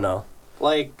 I don't know.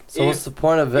 Like, So what's the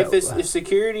point of it? if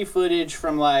security footage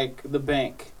from, like, the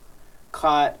bank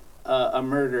caught a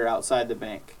murder outside the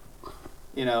bank,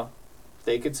 you know,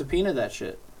 they could subpoena that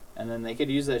shit, and then they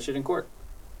could use that shit in court.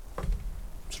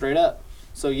 Straight up.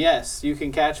 So, yes, you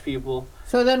can catch people.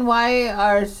 So then why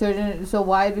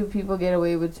do people get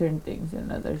away with certain things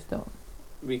and others don't?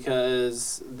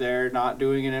 Because they're not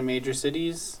doing it in major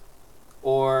cities,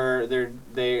 or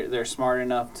they're smart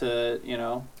enough to, you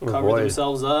know, cover Avoid.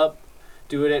 themselves up,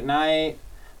 do it at night.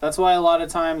 That's why a lot of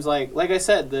times, like I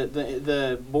said,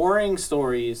 the boring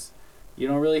stories you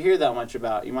don't really hear that much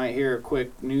about. You might hear a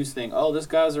quick news thing. Oh, this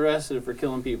guy was arrested for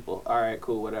killing people. All right,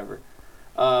 cool, whatever.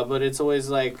 But it's always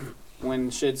like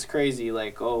when shit's crazy,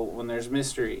 like, oh, when there's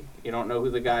mystery, you don't know who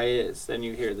the guy is, then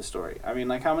you hear the story. I mean,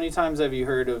 like, how many times have you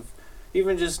heard of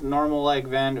even just normal, like,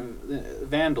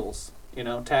 vandals, you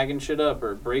know, tagging shit up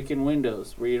or breaking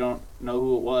windows where you don't know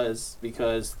who it was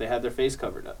because they had their face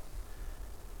covered up?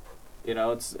 You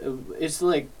know, it's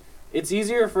like, it's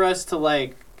easier for us to,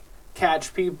 like,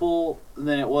 catch people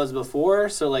than it was before,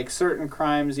 so, like, certain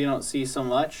crimes you don't see so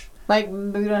much. Like,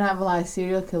 we don't have a lot of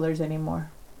serial killers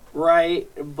anymore. Right,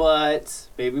 but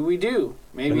maybe we do.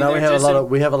 Maybe But now they're just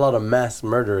we have a lot of mass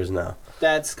murderers now.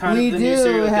 that's kind We of the new do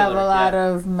serial have killer. a lot yeah.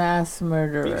 of mass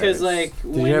murderers. Because, like,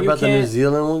 Did when you hear about the New can't-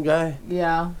 Zealand one guy?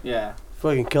 Yeah. Yeah.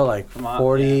 Fucking killed like Come on,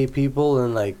 40 people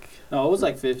and like... No, it was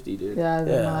like 50, dude. Yeah,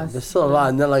 the Yeah, mass. there's still a lot.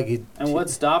 And then like he... And what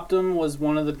stopped him was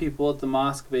one of the people at the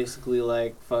mosque basically,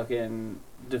 like, fucking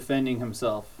defending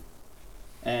himself.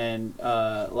 And,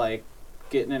 like,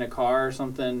 getting in a car or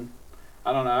something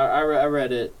I don't know. I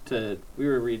read it. We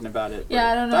were reading about it.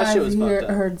 Yeah, I don't know. That shit was I've fucked up.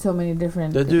 heard so many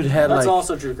different. The dude had That's like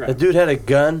also true crime. the dude had a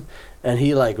gun, and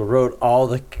he like wrote all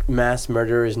the mass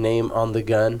murderer's name on the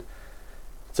gun,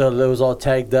 so it was all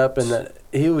tagged up, and that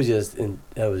he was just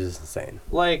that was just insane.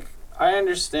 Like, I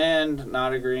understand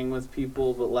not agreeing with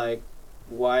people, but like,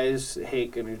 why is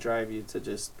hate gonna drive you to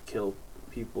just kill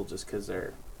people just because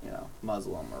they're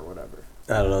Muslim or whatever?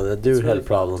 I don't know. That dude It's had really a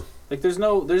problem. Like, there's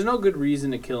no good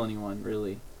reason to kill anyone,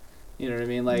 really. You know what I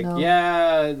mean? Like, No.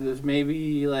 yeah,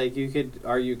 maybe like you could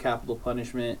argue capital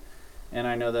punishment, and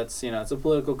I know that's it's a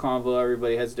political convo.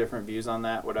 Everybody has different views on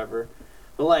that, whatever.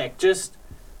 But like, just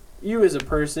you as a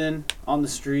person on the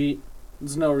street,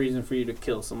 there's no reason for you to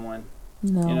kill someone.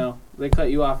 No. They cut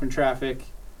you off in traffic.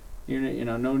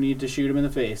 No need to shoot them in the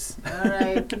face. All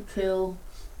right, kill,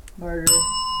 murder.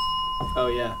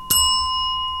 Oh yeah.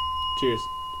 Cheers.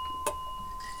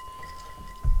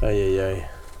 Ay.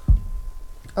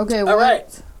 Okay. All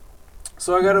right.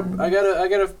 So I got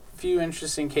a few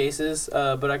interesting cases,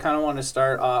 but I kind of want to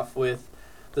start off with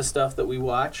the stuff that we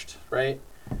watched, right?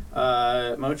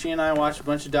 Mochi and I watched a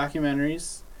bunch of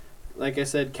documentaries. Like I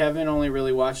said, Kevin only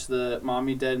really watched the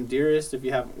Mommy, Dead, and Dearest. If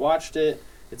you haven't watched it,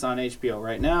 it's on HBO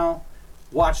right now.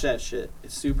 Watch that shit.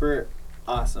 It's super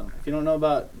awesome. If you don't know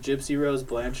about Gypsy Rose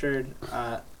Blanchard,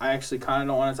 I actually kind of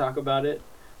don't want to talk about it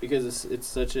because it's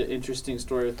such an interesting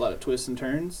story with a lot of twists and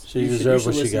turns. She you deserves should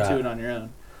what she listen got. to it on your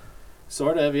own.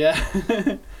 Sort of, yeah.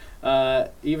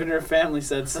 Even her family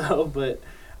said so, but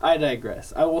I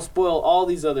digress. I will spoil all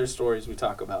these other stories we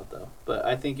talk about, though. But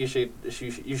I think you should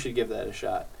give that a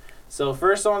shot. So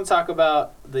first, I want to talk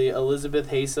about the Elizabeth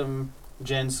Haysom,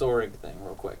 Jen Soering thing,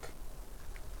 real quick.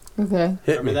 Okay.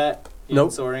 Hit Remember me. that?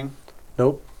 Nope. Soering.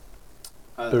 Nope.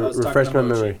 I But was talking refresh to my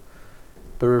Mochi. memory.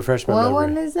 But refresh my What memory.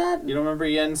 one is that? You don't remember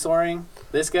Jen Soering?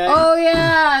 This guy? Oh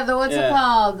yeah, what's Yeah. it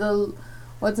called?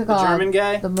 What's it The called? German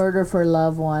guy? The Murder for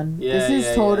Love one. Yeah, This is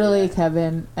yeah, totally yeah.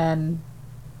 Kevin and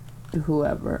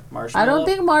whoever. Marshmallow? I don't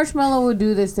think Marshmallow would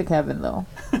do this to Kevin though.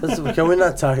 Listen, can we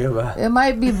not talk about? It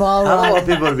might be I don't ballroom. want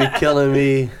people to be killing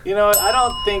me. You know what? I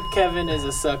don't think Kevin is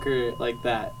a sucker like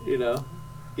that,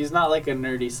 He's not like a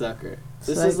nerdy sucker.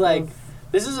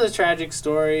 This is a tragic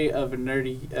story of a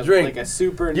nerdy, Drink. like a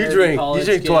super You nerdy drink. college You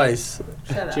drink kid. twice.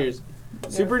 Shut up. Cheers.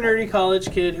 Super nerdy college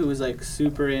kid who was like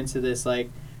super into this like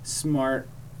smart,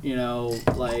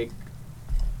 like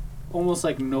almost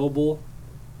like noble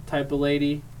type of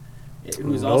lady who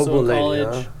was also in Noble lady,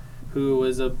 college, huh? who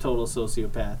was a total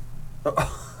sociopath.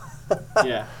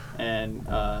 Yeah. And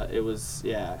it was,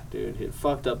 dude, it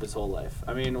fucked up his whole life.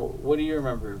 I mean, what do you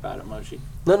remember about it, Mochi?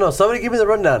 No, somebody give me the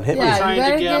rundown. Hit Yeah, me. you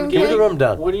gotta Give me the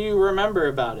rundown. What do you remember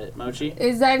about it, Mochi?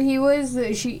 Is that he was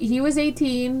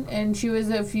 18 and she was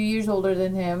a few years older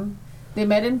than him. They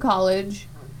met in college.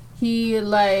 They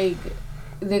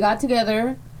got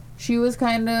together. She was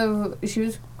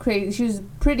crazy. She was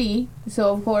pretty,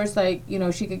 so of course,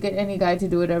 she could get any guy to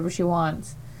do whatever she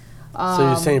wants. So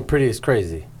you're saying pretty is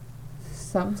crazy?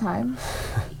 Sometimes.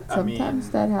 I mean, Sometimes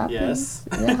that happens.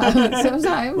 yes. Yeah,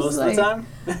 sometimes. Most of the time?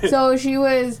 So she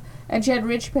had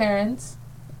rich parents,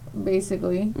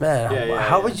 basically. Man,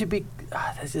 how would you be?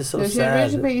 That's just so So she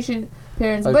had sad. rich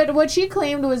parents. But what she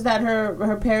claimed was that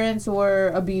her parents were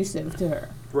abusive to her.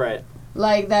 Right.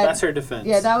 Like that. That's her defense.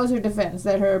 Yeah, that was her defense,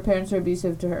 that her parents were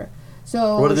abusive to her.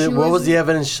 So What was the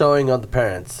evidence showing on the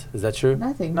parents? Is that true?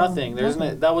 Nothing. Nothing.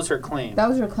 That was her claim. That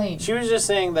was her claim. She was just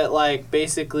saying that,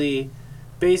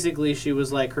 basically she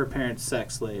was like her parents'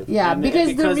 sex slave. Yeah, and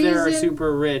because they were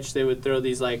super rich, they would throw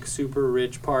these super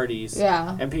rich parties.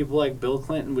 Yeah. And people like Bill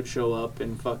Clinton would show up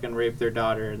and fucking rape their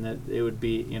daughter, and that it would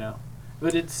be,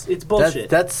 But it's bullshit.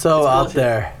 That's so It's out bullshit.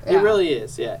 there. It really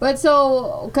is, yeah. But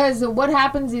because what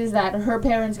happens is that her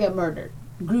parents get murdered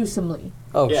gruesomely.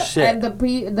 Oh Yeah. shit! And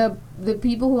the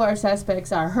people who are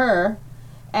suspects are her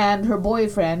and her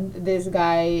boyfriend, this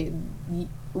guy,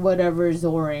 whatever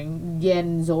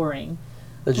Yen Zoring.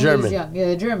 The who German. was young. Yeah,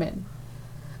 the German.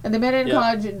 And they met in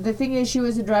college. The thing is, she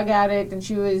was a drug addict and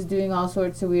she was doing all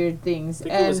sorts of weird things. I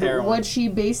think it was And heroin. what she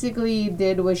basically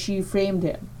did was she framed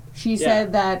him. She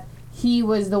said that he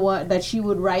was the one that she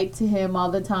would write to him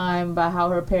all the time about how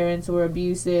her parents were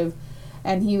abusive,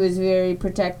 and he was very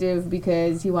protective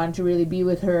because he wanted to really be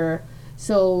with her.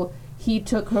 So he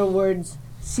took her words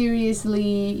seriously,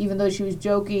 even though she was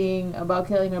joking about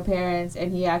killing her parents,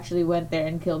 and he actually went there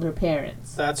and killed her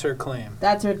parents. That's her claim.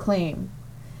 That's her claim.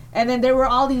 And then there were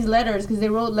all these letters, because they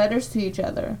wrote letters to each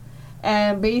other.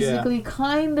 And basically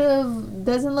kind of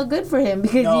doesn't look good for him,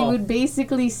 because he would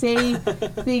basically say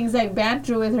things like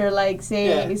banter with her, like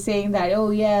saying that,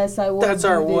 oh yes, I will. That's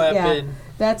our weapon. Yeah,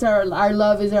 that's our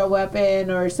love is our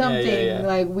weapon, or something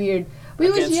like weird. But he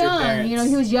was against your young. parents. You know,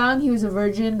 he was young. He was a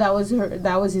virgin. That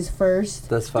was his first.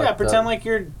 That's fucked Yeah, pretend up. like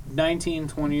you're 19,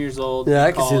 20 years old. Yeah, in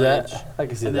I can see that. college, I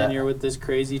can see and that. then you're with this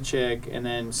crazy chick, and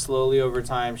then slowly over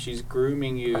time, she's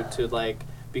grooming you to like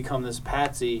become this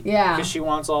patsy. Yeah. Because she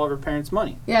wants all of her parents'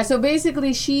 money. Yeah. So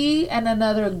basically, she and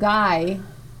another guy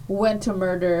went to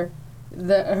murder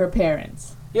her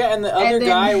parents. Yeah, and the other then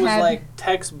guy was had- like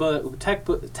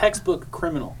textbook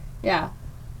criminal. Yeah.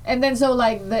 And then so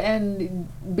like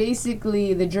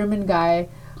basically the German guy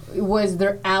was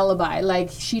their alibi. Like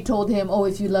she told him, "Oh,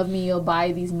 if you love me, you'll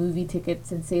buy these movie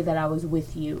tickets and say that I was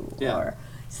with you," Yeah. or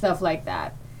stuff like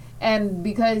that. And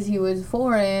because he was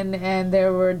foreign and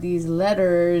there were these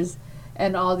letters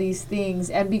and all these things,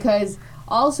 and because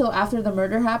also after the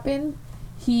murder happened,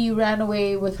 he ran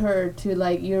away with her to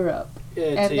like Europe.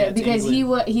 And because he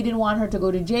didn't want her to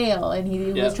go to jail, and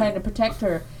he was trying to protect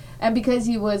her, and because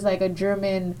he was like a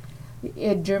German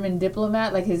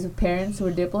diplomat, like his parents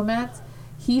were diplomats,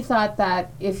 he thought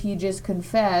that if he just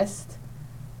confessed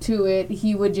to it,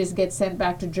 he would just get sent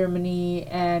back to Germany,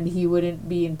 and he wouldn't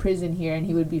be in prison here, and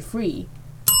he would be free.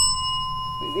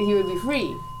 He would be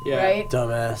free, right?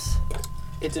 Dumbass.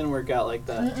 It didn't work out like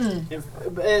that.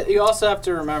 But you also have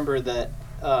to remember that.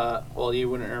 Well, you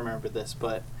wouldn't remember this,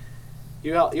 but.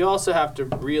 You also have to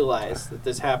realize that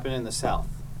this happened in the South.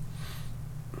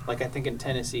 Like, I think in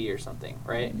Tennessee or something,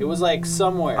 right? It was, like,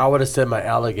 somewhere. I would have said my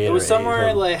alligator. It was somewhere,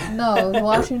 ate him. like... No,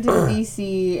 Washington,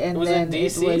 D.C., and It was then in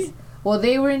D.C.? it was... Well,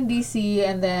 they were in D.C.,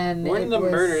 and then Where did the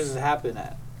murders happen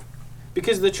at?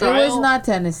 Because the It trial... was not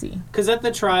Tennessee. Because at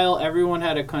the trial, everyone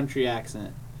had a country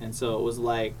accent. And so it was,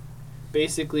 like,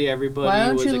 basically everybody was Why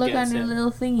don't against you look on your him.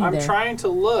 little thingy I'm there? trying to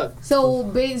look. So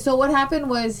what happened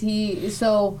was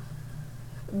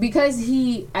because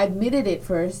he admitted it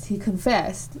first, he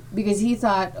confessed, because he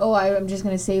thought, oh, I'm just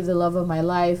going to save the love of my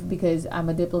life because I'm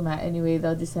a diplomat anyway,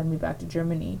 they'll just send me back to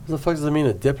Germany. What the fuck does it mean,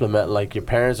 a diplomat? Like, your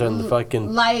parents are in the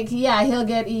fucking... Like, yeah, he'll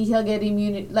get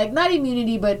immunity, like, not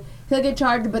immunity, but he'll get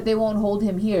charged, but they won't hold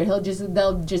him here. They'll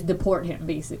just deport him,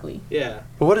 basically. Yeah.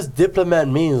 But what does diplomat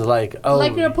mean? Like, oh...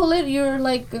 Like, you're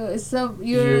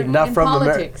not in from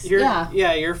politics.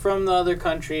 You're from the other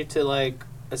country to, like...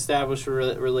 establish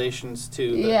relations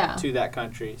to that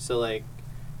country. So like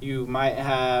you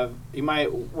might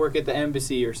work at the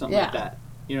embassy or something like that.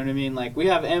 You know what I mean? Like we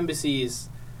have embassies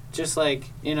just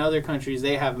like in other countries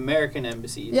they have American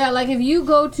embassies. Yeah, like if you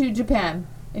go to Japan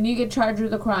and you get charged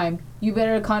with a crime, you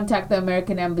better contact the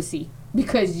American embassy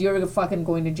because you're fucking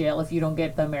going to jail if you don't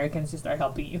get the Americans to start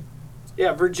helping you.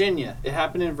 Yeah, Virginia. It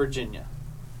happened in Virginia.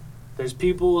 There's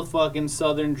people with fucking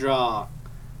southern draw.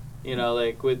 You know,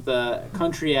 like with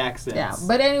country accents. Yeah,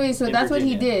 but anyway, so that's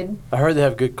Virginia. what he did. I heard they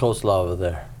have good coleslaw over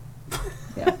there.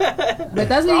 Yeah. But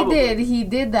that's what he did. He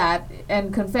did that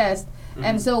and confessed. Mm-hmm.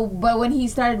 And so, but when he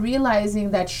started realizing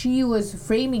that she was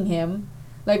framing him,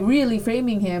 like really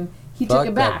framing him, he took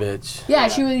it back. Fuck that bitch. Yeah,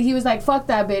 he was like, fuck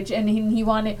that bitch, and he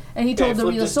wanted, and he told the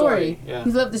real story. Yeah.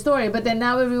 He flipped the story, but then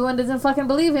now everyone doesn't fucking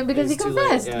believe him because he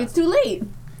confessed. It's too late.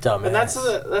 Dumbass.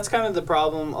 And that's kind of the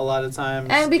problem a lot of times.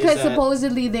 And because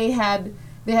supposedly they had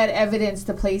evidence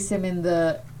to place him in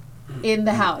the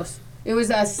house. It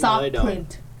was a sock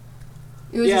print.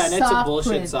 It was and it's a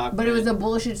bullshit sock print. But it was a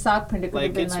bullshit sock print. It could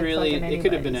have been it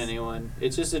could have been anyone.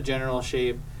 It's just a general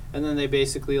shape. And then they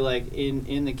basically like in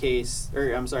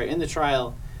the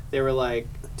trial, they were like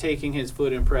taking his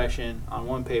foot impression on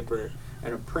one paper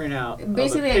and a printout.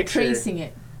 Basically of a like picture. tracing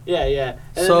it. Yeah.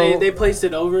 And then they placed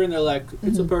it over and they're like,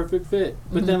 it's a perfect fit.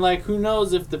 But then like who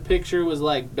knows if the picture was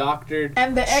like doctored,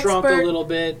 and the shrunk a little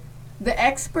bit. The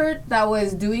expert that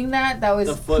was doing that was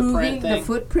the footprint proving the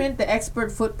footprint, the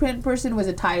expert footprint person was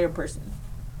a tire person.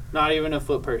 Not even a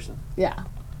foot person. Yeah.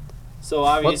 So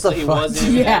obviously he wasn't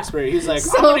even an expert. He's like,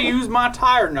 I'm going to use my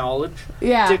tire knowledge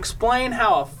to explain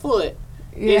how a foot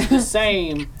is the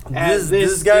same as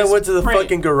this guy went to the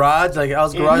fucking garage. Like, I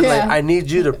was like, I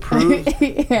need you to prove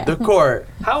the court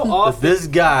how often that this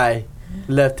guy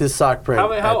left his sock print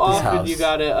how at often this house. You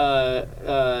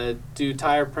gotta do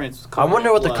tire prints? I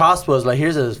wonder what the cost was. Like,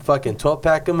 here's a fucking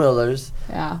 12-pack of Millers.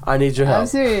 Yeah. I need your help. I'm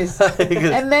serious.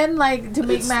 And then, like, to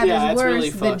make matters worse, really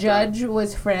the judge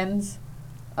was friends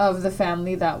of the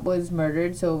family that was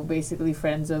murdered. So basically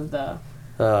friends of the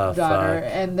daughter.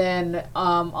 Fuck. And then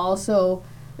also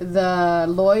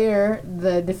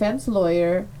the defense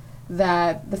lawyer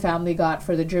that the family got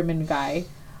for the German guy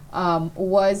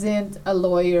wasn't a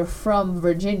lawyer from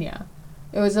Virginia.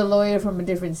 It was a lawyer from a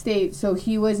different state. So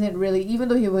he wasn't really, even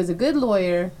though he was a good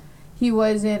lawyer, he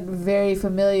wasn't very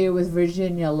familiar with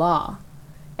Virginia law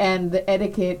and the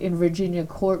etiquette in Virginia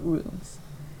courtrooms.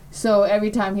 So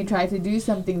every time he tried to do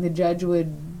something, the judge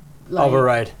would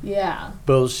Override. Yeah.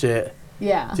 Bullshit.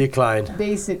 Yeah. Declined.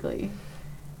 Basically.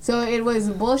 So it was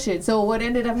bullshit. So what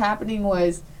ended up happening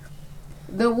was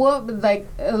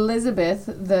Elizabeth,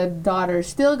 the daughter,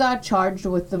 still got charged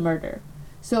with the murder.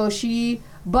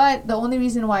 But the only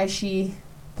reason why she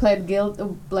pled guilt,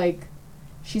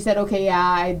 she said, okay, yeah,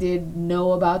 I did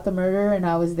know about the murder and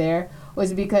I was there,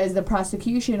 was because the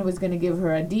prosecution was going to give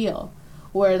her a deal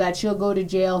where that she'll go to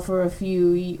jail for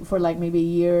maybe a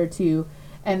year or two,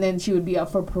 and then she would be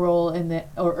up for parole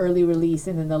or early release,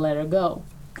 and then they'll let her go.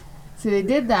 So they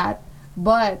did that,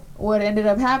 but what ended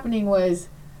up happening was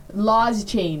laws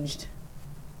changed.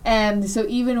 And so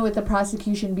even with the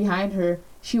prosecution behind her,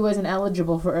 she wasn't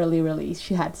eligible for early release.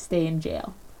 She had to stay in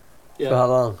jail. Yeah. For how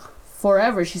long?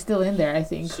 Forever. She's still in there, I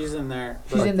think. She's in there.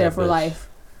 She's in there for life.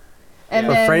 And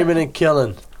for framing and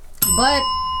killing. But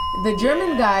the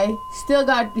German guy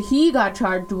got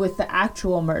charged with the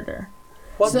actual murder.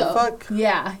 What the fuck?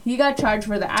 Yeah, he got charged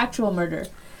for the actual murder.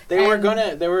 They were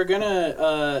gonna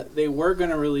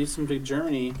release him to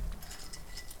Germany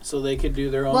so they could do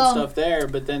their own stuff there,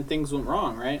 but then things went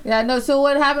wrong, right? Yeah, no, so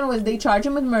what happened was they charged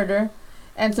him with murder,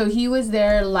 and so he was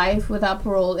there life without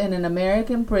parole in an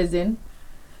American prison,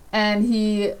 and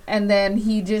then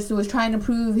he just was trying to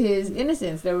prove his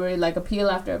innocence. There were appeal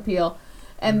after appeal,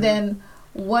 and then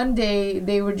one year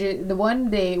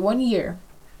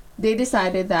they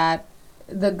decided that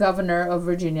the governor of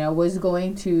Virginia was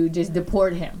going to just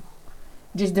deport him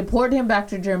back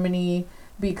to Germany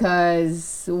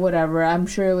because whatever. I'm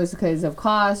sure it was because of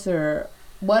costs or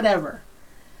whatever.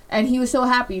 And he was so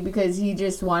happy because he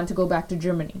just wanted to go back to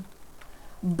Germany.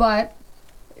 But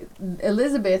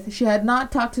Elizabeth, she had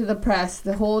not talked to the press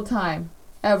the whole time,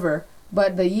 ever.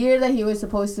 But the year that he was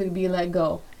supposed to be let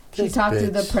go, she talked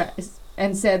to the press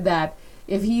and said that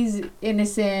if he's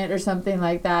innocent or something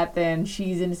like that, then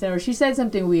she's innocent. Or she said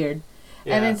something weird.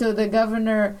 Yeah. And then so the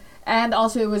governor, and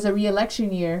also it was a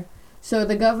re-election year, so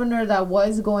the governor that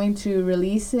was going to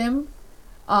release him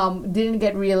didn't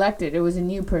get re-elected. It was a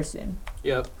new person.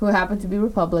 Yep. Who happened to be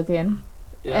Republican.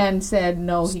 Yep. And said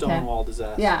no, he can't. Stonewalled his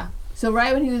ass. Yeah. So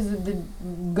right when he was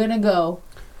gonna go,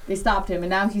 they stopped him, and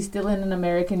now he's still in an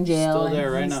American jail. Still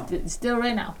there right now. Still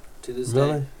right now. To this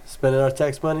day. Spending our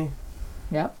tax money?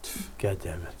 Yep. God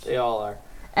damn it. They all are.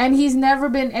 And he's never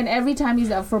been, and every time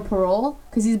he's up for parole,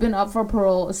 because he's been up for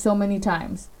parole so many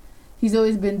times, he's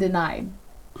always been denied.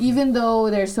 Even though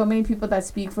there's so many people that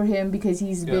speak for him because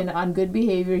he's been on good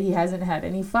behavior, he hasn't had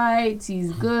any fights,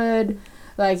 he's good,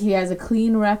 he has a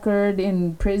clean record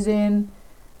in prison,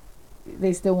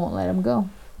 they still won't let him go.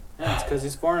 Yeah, it's because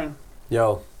he's foreign.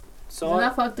 Yo. So isn't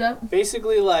that fucked up?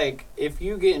 Basically, if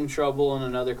you get in trouble in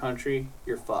another country,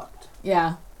 you're fucked.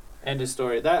 Yeah. End of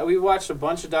story. That we watched a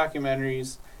bunch of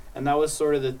documentaries, and that was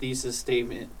sort of the thesis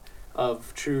statement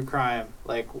of true crime.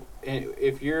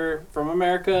 If you're from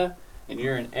America and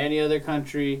you're in any other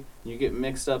country, you get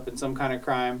mixed up in some kind of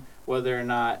crime, whether or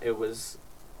not it was,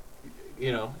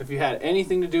 if you had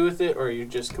anything to do with it or you're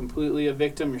just completely a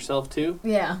victim yourself too.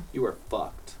 Yeah. You are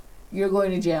fucked. You're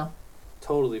going to jail.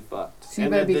 Totally fucked. So you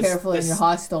better be careful in your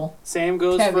hostel. Same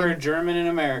goes for German in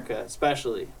America,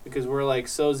 especially because we're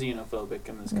so xenophobic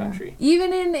in this country.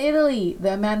 Even in Italy,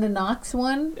 the Amanda Knox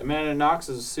one. Amanda Knox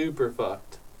is super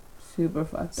fucked. Super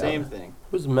fucked. Same thing.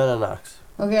 Who's Amanda Knox?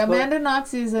 Okay, Amanda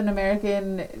Knox is an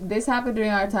American. This happened during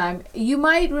our time. You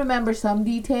might remember some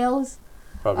details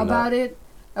about it.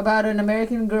 About an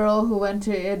American girl who went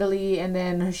to Italy and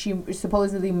then she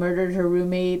supposedly murdered her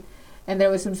roommate, and there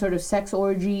was some sort of sex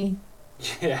orgy.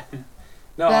 Yeah.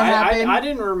 No, I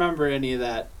didn't remember any of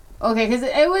that. Okay, because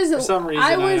it was... For some reason,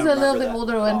 I was a little bit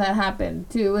older when that happened,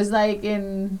 too. It was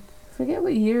in... I forget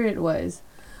what year it was.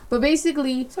 But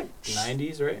basically... It's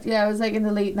 90s, right? Yeah, it was in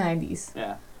the late 90s.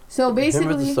 Yeah. So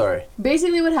basically... the story.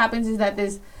 Basically what happens is that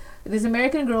this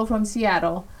American girl from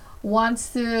Seattle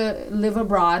wants to live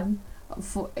abroad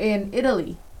in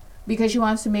Italy because she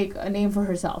wants to make a name for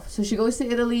herself. So she goes to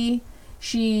Italy...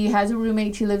 She has a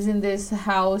roommate. She lives in this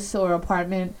house or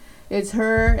apartment. It's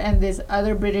her and this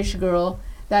other British girl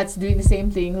that's doing the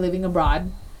same thing, living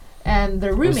abroad. And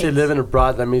they're roommates. When you say living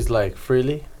abroad, that means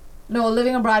freely? No,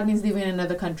 living abroad means living in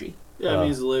another country. Yeah, it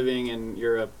means living in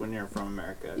Europe when you're from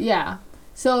America. Yeah.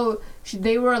 So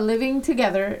they were living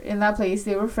together in that place.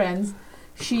 They were friends.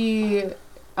 She,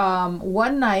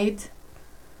 one night...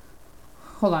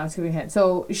 Hold on, I'm skipping ahead.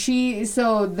 So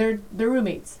they're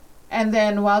roommates. And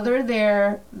then while they're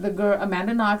there, the girl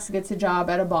Amanda Knox gets a job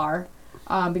at a bar,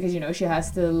 because she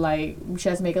has to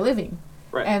make a living.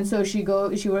 Right. And so she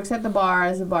works at the bar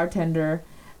as a bartender.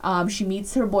 She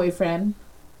meets her boyfriend,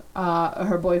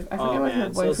 her boyfriend. I forget what her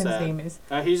boyfriend's name is.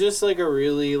 He's just like a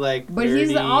really like. But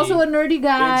he's also a nerdy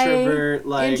guy.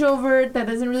 Introvert that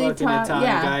doesn't really fucking talk.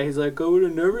 Italian guy. He's like, I would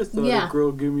have never thought a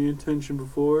girl give me attention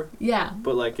before. Yeah.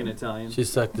 But like in Italian. She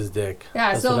sucked his dick.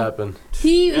 Yeah. That's so what happened.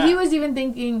 He was even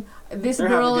thinking this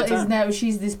girl is never.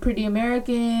 She's this pretty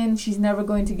American. She's never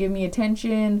going to give me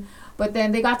attention. But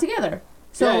then they got together.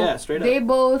 So straight up. They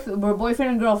both were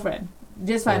boyfriend and girlfriend.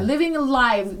 Just fine.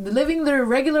 Living their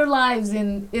regular lives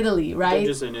in Italy, right?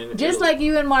 Just Italy. Like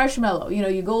you and Marshmallow. You know,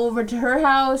 you go over to her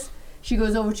house, she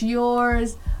goes over to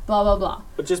yours, blah, blah, blah.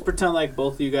 But just pretend like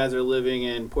both of you guys are living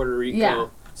in Puerto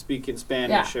Rico, speaking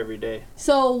Spanish every day.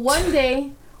 So one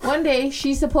day,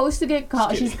 she's supposed to get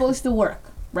called. She's supposed to work,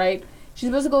 right? She's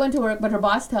supposed to go into work, but her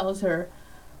boss tells her,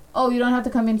 oh, you don't have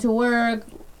to come into work.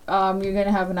 You're going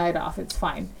to have a night off. It's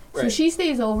fine. Right. So she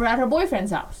stays over at her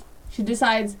boyfriend's house. She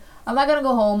decides, I'm not going to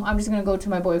go home. I'm just going to go to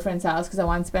my boyfriend's house because I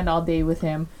want to spend all day with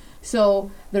him.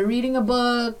 So they're reading a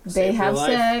book. They have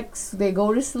sex. They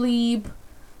go to sleep.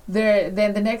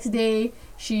 Then the next day,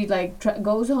 she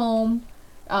goes home,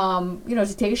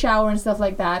 to take a shower and stuff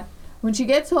like that. When she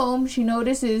gets home, she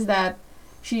notices that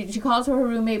she calls her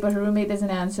roommate, but her roommate doesn't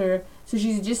answer. So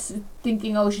she's just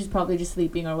thinking, oh, she's probably just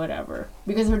sleeping or whatever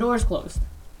because her door's closed.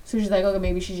 So she's like, okay,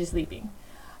 maybe she's just sleeping.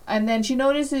 And then she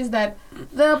notices that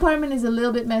the apartment is a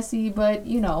little bit messy, but,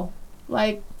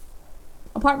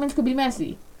 apartments could be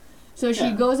messy. So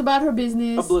she goes about her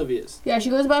business. Oblivious. Yeah, she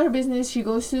goes about her business. She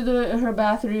goes to her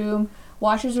bathroom,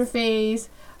 washes her face.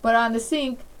 But on the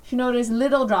sink, she noticed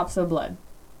little drops of blood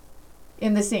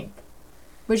in the sink.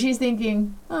 But she's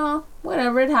thinking, oh,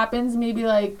 whatever, it happens. Maybe,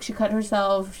 she cut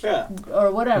herself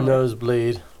or whatever.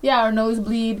 Nosebleed. Yeah, or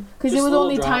nosebleed. Because it was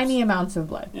only drops. Tiny amounts of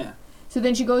blood. Yeah. So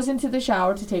then she goes into the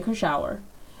shower to take her shower.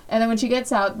 And then when she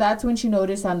gets out, that's when she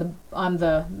noticed on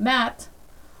the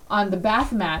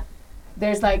bath mat,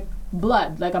 there's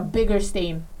blood, like a bigger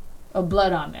stain of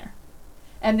blood on there.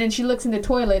 And then she looks in the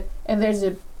toilet and there's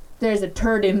a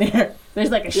turd in there. There's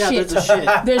a shit. There's a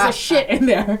shit. There's a shit in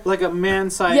there. Like a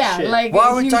man-sized shit. Why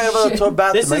are we talking about the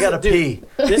bathroom? I gotta pee.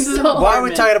 Why are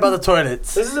we talking about the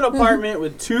toilets? This is an apartment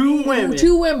with two women.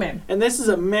 Two women. And this is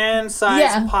a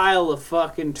man-sized pile of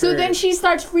fucking turd. So then she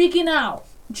starts freaking out.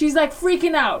 She's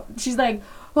freaking out. She's like,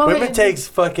 oh, women takes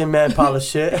fucking man pile of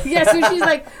shit. Yeah, so she's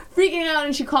freaking out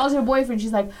and she calls her boyfriend.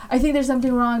 She's like, I think there's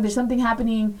something wrong. There's something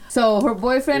happening. So her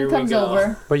boyfriend comes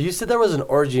over. But you said there was an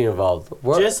orgy involved.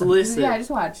 What? Just listen. Yeah, just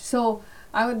watch. So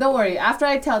don't worry. After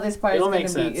I tell this part,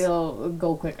 it'll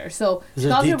go quicker. So is she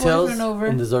there calls her details boyfriend over.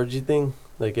 in this orgy thing?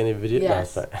 Like any video?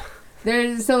 Yes.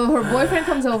 No, so her boyfriend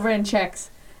comes over and checks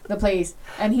the place,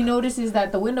 and he notices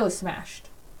that the window's smashed.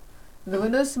 The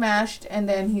window's smashed, and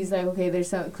then he's like, okay,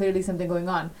 there's clearly something going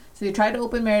on. So they try to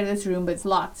open Meredith's room, but it's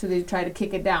locked. So they try to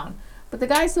kick it down. But the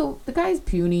guy's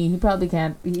puny. He probably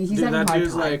can't. He's having a hard time. That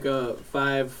dude's like a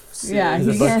 5'6". Yeah,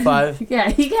 he's a $1.5. Yeah,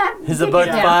 he can't. He's a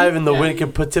 $1.5, and the wind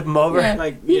can tip him over.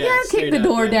 Yeah. He can't kick the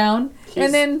door down.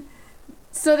 And then,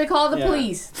 so they call the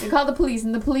police. They call the police,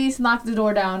 and the police knock the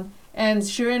door down. And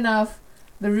sure enough,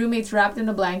 the roommate's wrapped in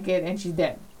a blanket, and she's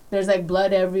dead. There's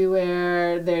blood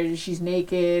everywhere. She's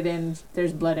naked, and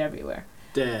there's blood everywhere.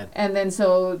 Dead. And then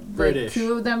so the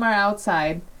two of them are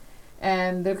outside,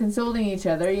 and they're consoling each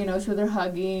other, so they're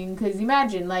hugging. Because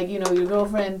imagine, your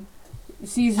girlfriend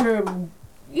sees her,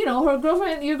 your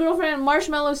girlfriend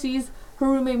Marshmallow sees her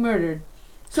roommate murdered.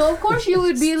 So of course you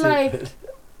would be like,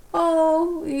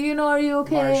 oh, are you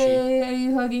okay? Marshy. Are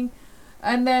you hugging?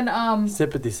 And then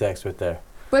sympathy sex right there.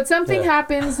 But something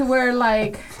happens where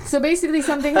so basically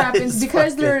something happens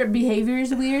because their behavior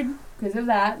is weird because of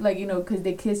that, because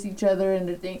they kiss each other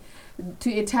and thing.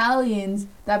 To Italians,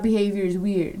 that behavior is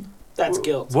weird. That's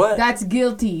guilt. What? That's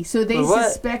guilty. So they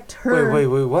suspect her.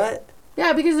 Wait, what?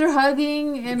 Yeah, because they're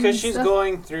hugging and because she's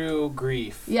going through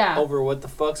grief. Yeah. Over what the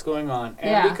fuck's going on,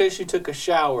 and because she took a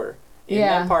shower in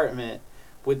the apartment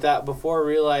with that before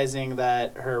realizing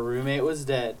that her roommate was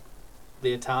dead.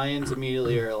 The Italians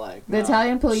immediately are like, the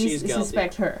Italian police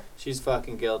suspect her. She's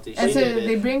fucking guilty. And so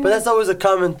they bring. But that's always a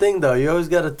common thing, though. You always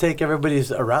got to take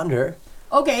everybody's around her.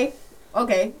 Okay,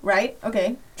 right,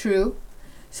 okay, true.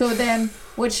 So then,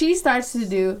 what she starts to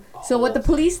do, what the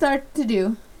police start to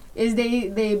do, is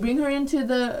they bring her into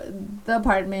the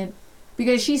apartment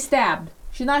because she's stabbed.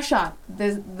 She's not shot.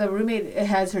 The roommate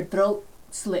has her throat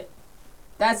slit.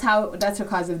 That's her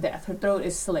cause of death. Her throat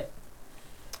is slit.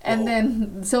 And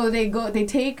then, so they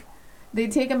take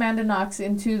Amanda Knox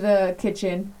into the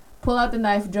kitchen, pull out the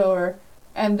knife drawer,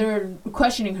 and they're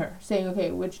questioning her, saying,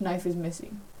 okay, which knife is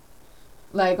missing?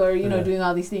 Doing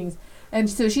all these things. And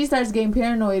so she starts getting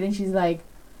paranoid, and she's like,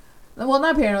 well,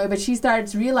 not paranoid, but she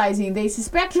starts realizing they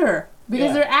suspect her. because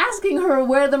Yeah. they're asking her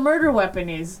where the murder weapon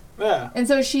is. Yeah. And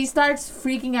so she starts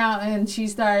freaking out, and she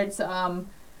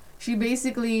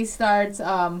basically starts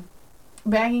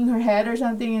banging her head or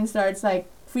something, and starts like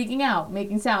freaking out,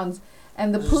 making sounds.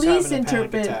 And the She's police having a panic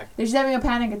interpret attack. she's having a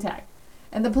panic attack,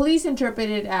 and the police interpret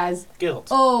it as, Guilt.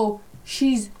 oh,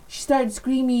 she started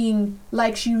screaming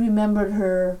like she remembered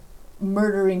her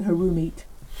murdering her roommate.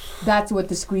 That's what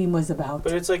the scream was about.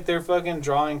 But it's like they're fucking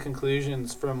drawing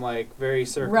conclusions from like very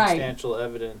circumstantial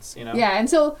evidence, you know? Yeah, and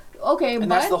so okay, And but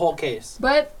that's the whole case.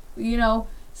 but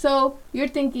so you're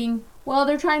thinking, well,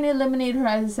 they're trying to eliminate her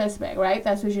as a suspect, right?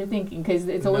 That's what you're thinking, because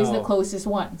it's always the No. closest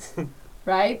ones,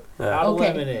 right? Yeah. How to Okay.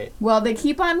 eliminate. Well, they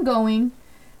keep on going,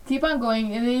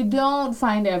 and they don't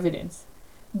find evidence.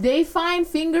 They find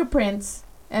fingerprints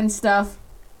and stuff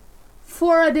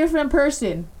for a different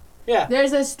person. Yeah.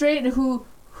 There's a straight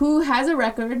who has a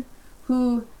record,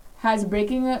 who has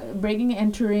breaking,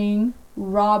 entering,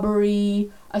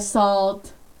 robbery,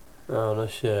 assault, Oh no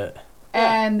shit.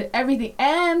 and everything.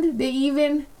 And they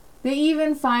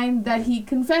even find that he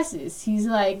confesses. He's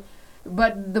like,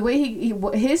 but the way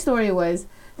his story was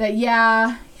that,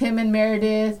 yeah, him and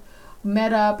Meredith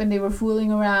met up and they were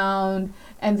fooling around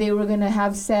and they were gonna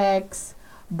have sex,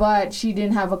 but she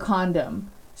didn't have a condom.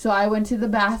 So I went to the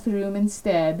bathroom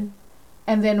instead.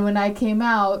 And then when I came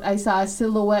out, I saw a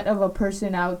silhouette of a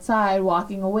person outside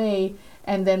walking away,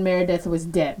 and then Meredith was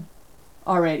dead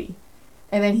already.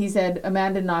 And then he said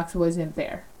Amanda Knox wasn't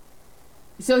there.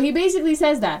 So he basically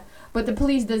says that, but the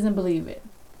police doesn't believe it.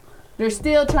 They're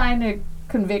still trying to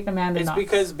convict Amanda Knox. It's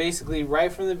because basically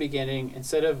right from the beginning,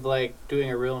 instead of like doing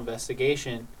a real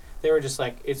investigation, they were just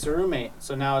like, it's a roommate,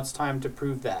 so now it's time to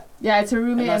prove that. Yeah, it's her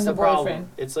roommate that's and the problem. boyfriend.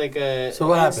 It's like a So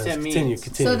what happens? instant Continue.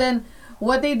 means. So then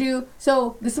what they do,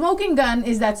 so the smoking gun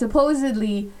is that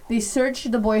supposedly they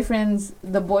searched the boyfriend's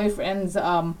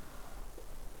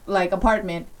like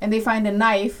apartment, and they find a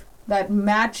knife that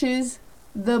matches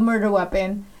the murder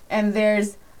weapon, and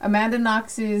there's Amanda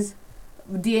Knox's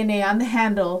DNA on the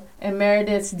handle and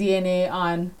Meredith's DNA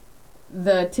on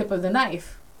the tip of the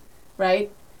knife,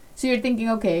 right? So you're thinking,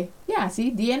 okay, yeah,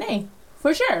 see, DNA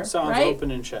for sure, Sounds right?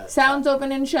 open and shut. Sounds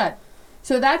open and shut.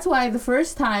 So that's why the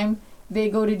first time they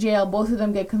go to jail, both of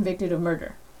them get convicted of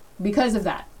murder because of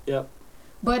that. Yep.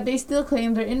 But they still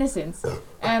claim their innocence.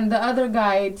 And the other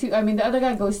guy, the other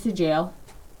guy goes to jail.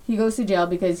 He goes to jail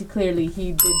because he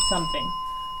did something,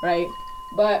 right?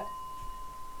 But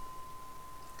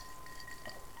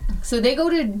so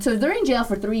they're in jail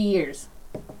for 3 years,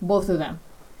 both of them,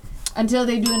 until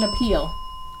they do an appeal.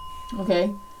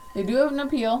 Okay, they do an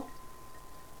appeal,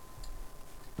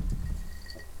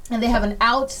 and they have an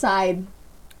outside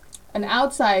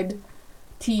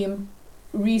team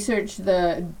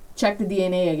check the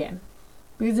DNA again,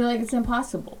 because they're like, it's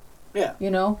impossible. Yeah.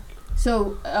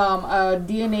 So a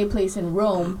DNA place in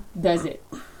Rome does it,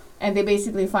 and they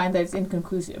basically find that it's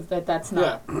inconclusive, that's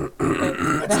not. Yeah.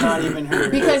 That's not even her.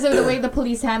 Because of the way the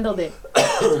police handled it.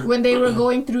 When they were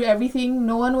going through everything,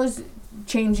 no one was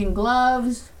changing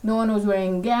gloves, no one was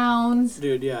wearing gowns,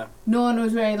 Dude, yeah. no one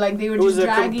was wearing, like, they were It was just a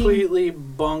dragging. completely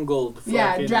bungled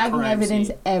fucking Dragging crime evidence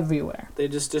scene. everywhere. They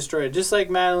just destroyed it. Just like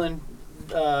Madeline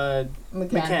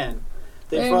McCann.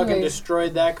 They Anyways. fucking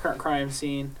destroyed that crime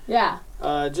scene. Yeah.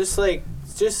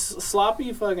 Just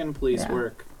sloppy fucking police Yeah.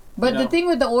 work. But You the know? thing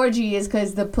with the orgy is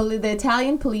because the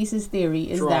Italian police's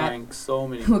theory is Drawing so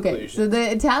many okay. conclusions. So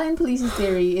the Italian police's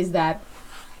theory is that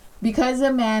because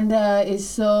Amanda is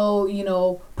so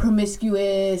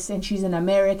promiscuous and she's an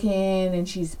American and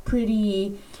she's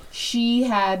pretty,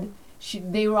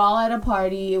 they were all at a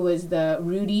party. It was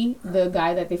Rudy, the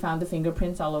guy that they found the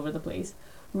fingerprints all over the place.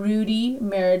 Rudy,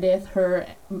 Meredith,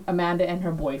 Amanda, and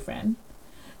her boyfriend,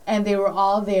 and they were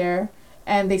all there.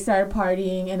 And they started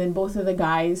partying, and then both of the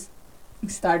guys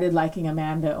started liking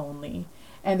Amanda only.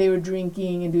 And they were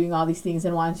drinking and doing all these things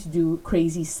and wanted to do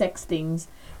crazy sex things.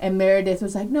 And Meredith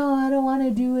was like, no, I don't want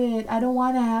to do it. I don't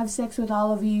want to have sex with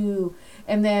all of you.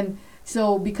 And then,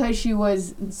 so because she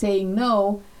was saying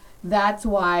no, that's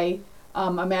why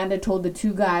Amanda told the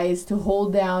two guys to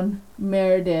hold down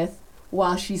Meredith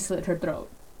while she slit her throat.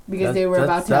 Because they were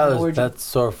about to have an orgy. That's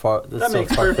so far. That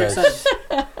makes perfect sense.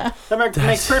 That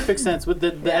makes perfect sense with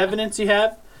the evidence you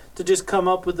have to just come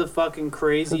up with the fucking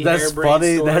crazy harebrained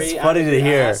funny. story. That's funny to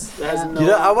hear.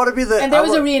 I want to be the. And there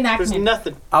was a There's reenactment.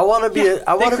 nothing. I want to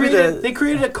be. They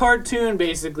created a cartoon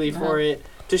basically for it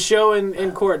to show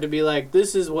in court to be like,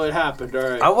 this is what happened. All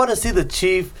right. I want to see the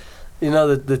chief you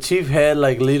know, the chief head,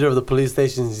 like, leader of the police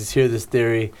station just hear this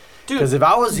theory. Dude, Because if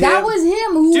I was him... That was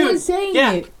him who dude, was saying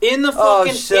yeah, it. in the Oh,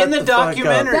 fucking shut in the the fuck up.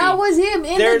 documentary. That was him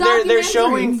in the documentary. They're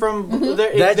showing from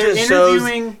they're that just shows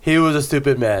interviewing he was a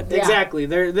stupid man. Yeah. exactly.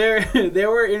 They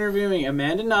were interviewing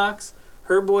Amanda Knox,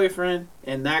 her boyfriend,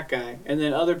 and that guy, and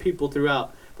then other people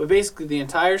throughout. But basically, the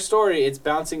entire story it's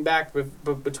bouncing back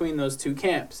between those two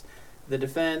camps, the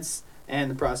defense and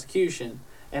the prosecution.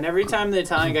 And every time the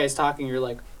Italian guy's talking, you're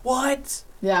like, what?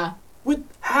 Yeah. What?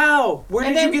 How? Where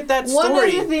And did you then get that story? One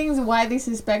of the things why they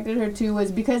suspected her too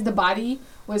was because the body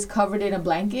was covered in a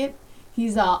blanket.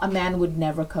 A man would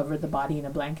never cover the body in a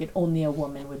blanket. Only a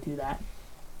woman would do that.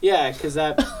 Yeah, because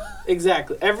that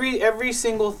exactly every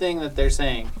single thing that they're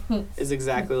saying is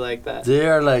exactly like that.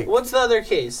 They're like... What's the other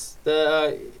case?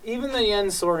 The even the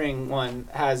Jens Soring one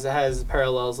has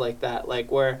parallels like that,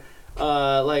 like where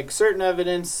like certain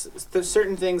evidence,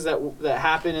 certain things that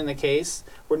happen in the case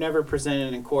were never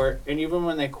presented in court, and even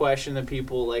when they question the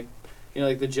people, like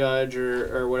like the judge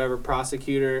or whatever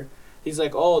prosecutor, he's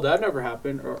like, oh, that never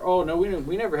happened, or oh no,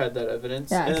 we never had that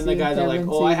evidence, Yeah, and then see, the guys are like, Kevin,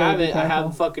 oh, so I you gotta have be it, I have careful.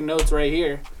 the fucking notes right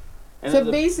here. And So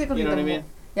then basically, you know what I the mean?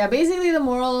 Yeah, basically the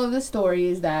moral of the story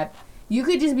is that you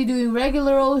could just be doing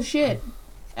regular old shit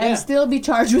and Yeah. still be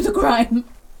charged with a crime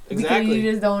because Exactly.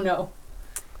 you just don't know.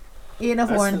 In a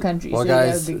That's foreign the- country. Well, so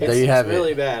guys, you gotta be there you have it's it.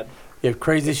 really bad. You have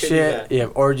crazy It could be shit. that. You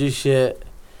have orgy shit.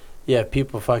 You have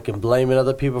people fucking blaming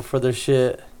other people for their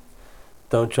shit.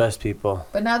 Don't trust people.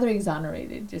 But now they're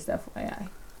exonerated, just FYI.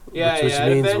 Yeah, Which yeah.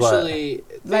 means what? Eventually,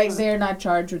 Like things- they're not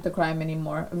charged with the crime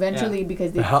anymore. Eventually,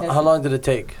 because they How tested- long did it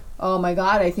take? Oh my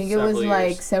god, I think it was Several like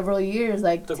years. several years,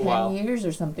 like Took a 10 while. years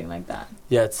or something like that.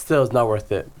 Yeah, it's not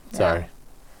worth it. Yeah. Sorry.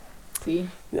 See?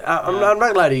 I'm not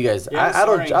gonna lie to you guys. Yeah, I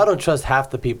don't sorry. I don't trust half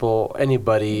the people,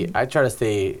 anybody. I try to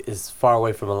stay as far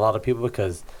away from a lot of people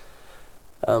because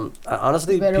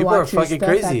honestly, You better people are watch your fucking stuff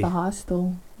crazy. at the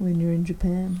hostel when you're in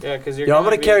Japan. yeah, because you're. Yo, I'm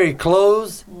gonna be- carry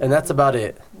clothes and that's about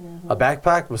it. A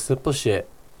backpack with simple shit.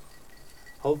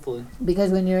 Hopefully.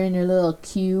 Because when you're in your little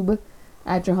cube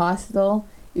at your hostel,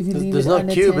 if you leave There's it no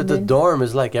unattended, cube at the dorm.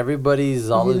 It's like everybody's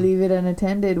if all you in. leave it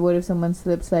unattended, what if someone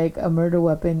slips like a murder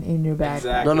weapon in your bag?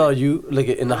 Exactly. No, you like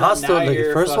in the Now hostel. Like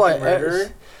you're a first of all, fucking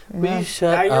murderer. will Yeah. you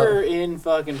shut Now up? you're in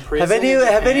fucking prison. Have any in of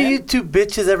Japan? you two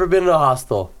bitches ever been in a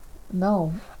hostel?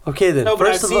 No. Okay then. No, but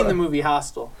I've first of seen all, the movie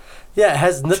Hostel. yeah, it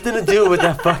has nothing to do with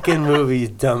that fucking movie, you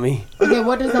dummy. Okay,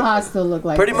 what does the hostel look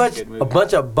like? Pretty then? much Good movie. a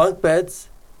bunch of bunk beds.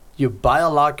 You buy a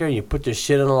locker, you put your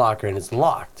shit in a locker, and it's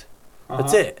locked.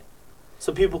 That's Uh-huh. it.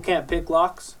 So people can't pick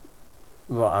locks.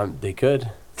 Well, they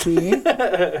could. See?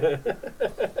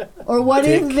 Or what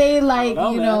Dick. if they like, I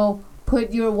don't know, man.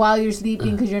 put your while you're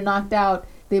sleeping because you're knocked out,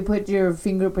 they put your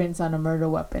fingerprints on a murder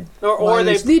weapon Or while you're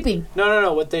they sleeping.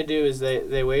 no. What they do is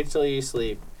they wait till you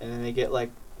sleep and then they get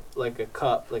like a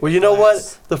cup. Like Well, a you know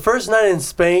glass. what? The first night in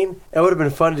Spain, it would have been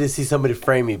funny to see somebody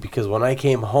frame me because when I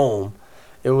came home,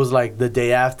 it was like the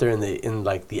day after in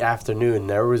like the afternoon.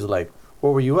 And everybody was like,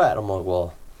 "Where were you at?" I'm like,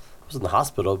 "Well, I was in the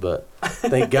hospital, but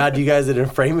thank God you guys didn't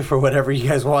frame me for whatever you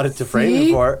guys wanted to frame me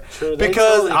See? for True, they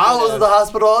because totally I could was in have. the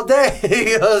hospital all day."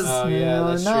 Because Oh yeah, No,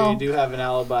 that's no. true. You do have an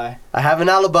alibi I have an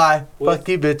alibi. With- Fuck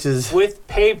you, bitches. with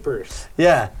papers.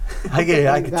 Yeah, I can take you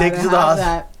Gotta to the have hospital.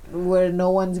 that where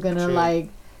no one's gonna True. like,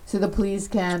 so the police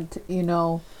can't,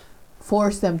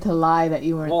 force them to lie that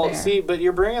you weren't Well, there. see, but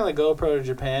you're bringing the GoPro to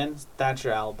Japan. That's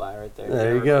your alibi right there.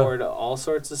 There you can go. record all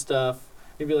sorts of stuff.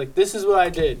 You'd be like, "This is what I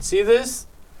did. See this?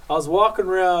 I was walking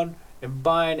around and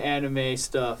buying anime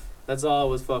stuff. That's all I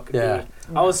was fucking Yeah. doing.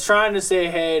 I was trying to say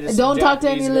hey to And some don't talk to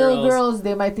any Japanese little girls;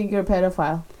 they might think you're a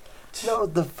pedophile. No,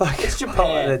 the fuck. It's I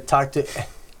Japan. wanna talk to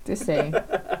Just saying.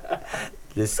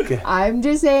 this guy. I'm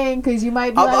just saying because you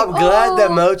might be like, I'm glad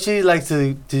that "Oh." Mochi likes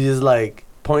to just like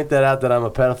point that out that I'm a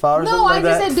pedophile or No, something like I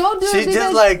just that. said don't do it She's because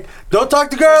just like, don't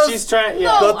talk to girls. She's trying. Yeah.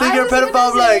 No, Don't think I you're a was gonna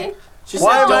pedophile, say- like, She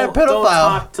why said, am I a Don't pedophile?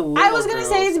 talk to little I was gonna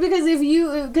say girls. it's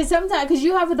because because sometimes because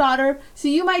you have a daughter, so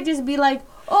you might just be like,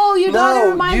 oh, your daughter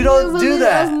No, reminds you me don't of a do little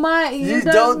that. of my. You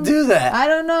don't do that. I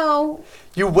don't know.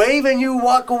 You wave and you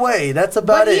walk away. That's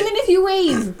about But it. even if you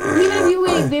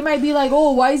wave, they might be like,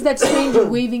 oh, why is that stranger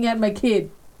waving at my kid?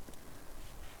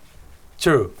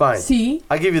 True, fine. See?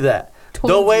 I'll give you that. Told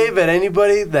Don't you. wave at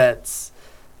anybody that's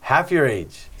half your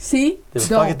age. See? They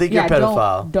fucking think you're a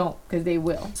pedophile. Don't, because they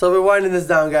will. So we're winding this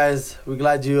down, guys. We're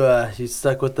glad you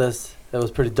stuck with us. It was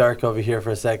pretty dark over here for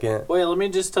a second. Wait, let me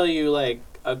just tell you like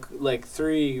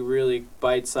 3 really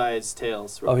bite-sized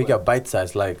tales. real Oh, he quick. got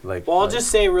bite-sized, like. Well, I'll like- just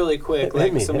say really quick, Hit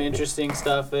like me, some hit me. interesting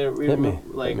stuff that Hit me,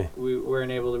 like hit me. we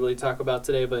weren't able to really talk about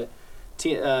today. But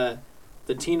the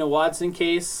Tina Watson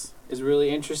case is really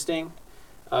interesting.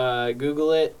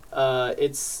 Google it.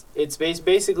 It's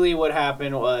basically what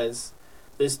happened was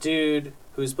this dude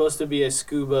who's supposed to be a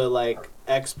scuba like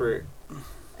expert,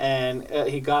 and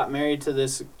he got married to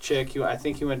this chick who I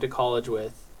think he went to college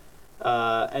with,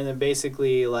 and then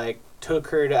basically like took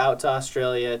her out to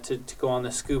Australia to go on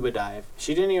the scuba dive.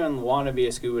 She didn't even want to be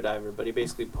a scuba diver, but he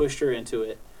basically pushed her into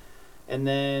it, and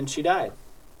then she died.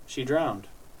 She drowned.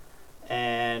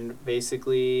 And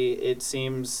basically it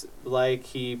seems like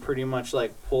he pretty much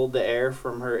like pulled the air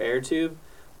from her air tube,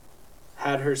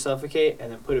 had her suffocate,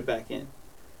 and then put it back in.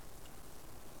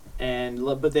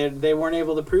 But they weren't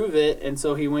able to prove it, and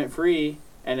so he went free,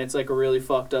 and it's like a really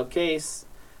fucked up case,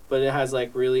 but it has like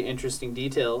really interesting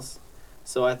details.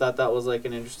 So I thought that was like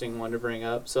an interesting one to bring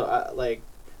up. So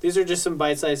these are just some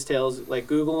bite-sized tales. Like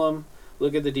Google them,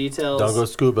 look at the details. Don't go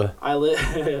scuba. I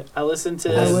listen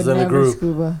to. I would in a never group.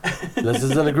 scuba. This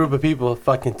is in a group of people,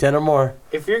 fucking 10 or more.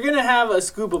 If you're gonna have a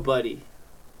scuba buddy,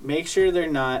 make sure they're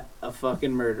not a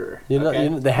fucking murderer. You know, okay?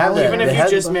 they have that. Even they if you had,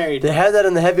 just married. They had that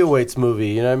in the Heavyweights movie.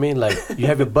 You know what I mean? Like you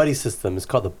have your buddy system. It's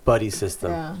called the buddy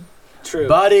system. Yeah. True.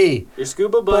 Buddy. Your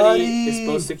scuba buddy is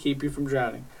supposed to keep you from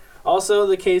drowning. Also,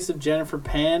 the case of Jennifer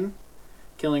Pan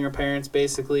killing her parents.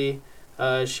 Basically,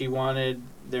 she wanted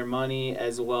their money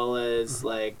as well as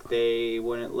like they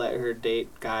wouldn't let her date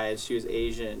guys. She was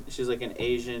Asian. She's like an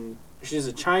Asian. She's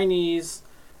a Chinese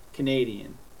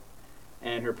Canadian,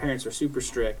 and her parents were super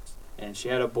strict. And she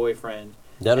had a boyfriend.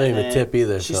 That don't even then tip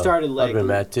either. She so started like. I've been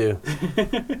mad too.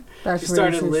 That's She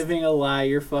started racist. living a lie.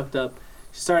 You're fucked up.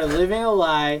 She started living a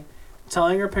lie,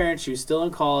 telling her parents she was still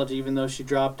in college, even though she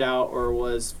dropped out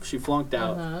or she flunked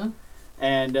out,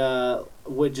 and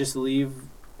would just leave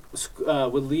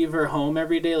her home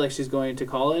every day like she's going to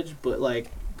college, but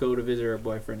like go to visit her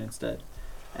boyfriend instead,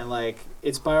 and like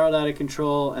it spiraled out of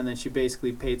control, and then she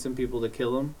basically paid some people to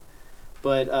kill him.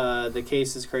 But the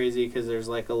case is crazy because there's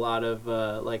like a lot of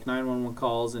like 911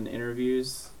 calls and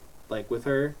interviews like with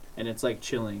her, and it's like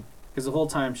chilling. Because the whole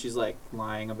time she's like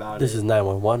lying about This it. is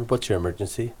 911. What's your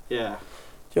emergency? Yeah.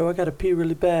 Yo, I gotta pee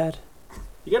really bad.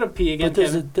 You gotta pee again, But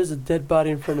Kevin. there's a dead body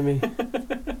in front of me.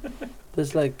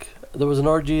 There was an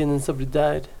orgy and then somebody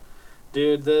died.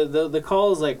 Dude, the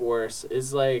call is like worse.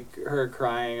 It's like her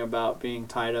crying about being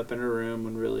tied up in her room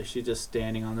when really she's just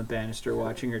standing on the banister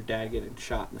watching her dad get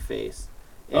shot in the face.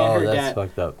 And That's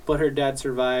fucked up. But her dad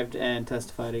survived and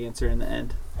testified against her in the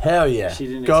end. Hell yeah. She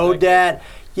didn't Go, expect Dad.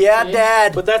 Yeah,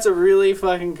 Dad. But that's a really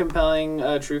fucking compelling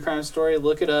true crime story.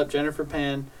 Look it up, Jennifer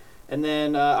Pan. And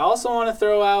then I also want to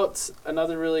throw out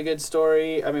another really good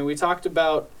story. I mean, we talked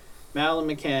about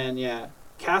Madeleine McCann, yeah.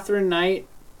 Catherine Knight,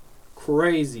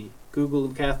 crazy. Google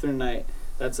Catherine Knight.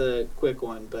 That's a quick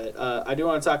one. But I do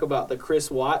want to talk about the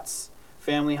Chris Watts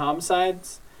family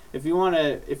homicides. If you want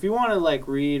to like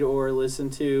read or listen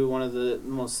to one of the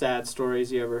most sad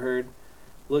stories you ever heard,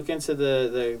 look into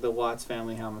the Watts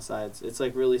family homicides. It's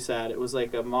like really sad. It was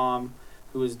like a mom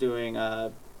who was doing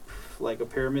like a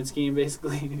pyramid scheme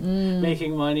basically,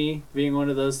 making money, being one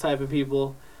of those type of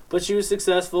people. But she was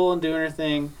successful in doing her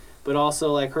thing. But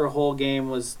also like her whole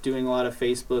game was doing a lot of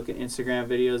Facebook and Instagram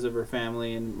videos of her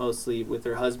family, and mostly with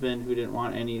her husband who didn't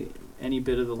want any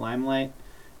bit of the limelight,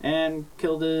 and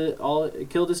killed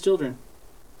his children.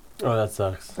 Oh, that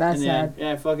sucks. That's and sad.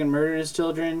 Yeah, fucking murdered his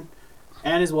children,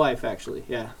 and his wife actually.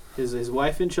 Yeah, his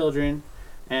wife and children,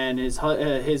 and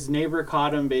his neighbor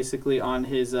caught him basically on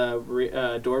his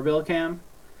doorbell cam,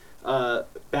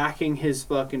 backing his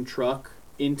fucking truck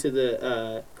into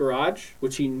the garage,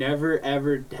 which he never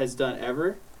ever has done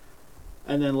ever,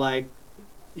 and then like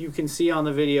you can see on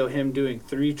the video him doing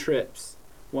 3 trips,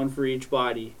 one for each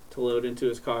body, to load into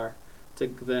his car to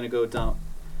then go dump.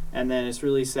 And then it's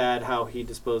really sad how he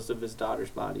disposed of his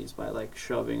daughter's bodies by like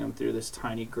shoving them through this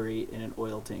tiny grate in an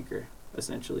oil tanker,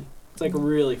 essentially. It's like a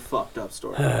really fucked up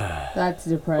story. That's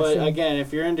depressing. But again,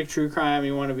 if you're into true crime,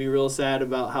 you want to be real sad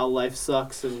about how life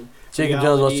sucks, and Jacob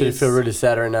Jones wants you to feel really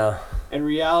sad right now. and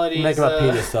reality Make is my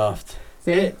penis soft.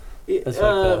 See? That's fucked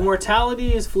up.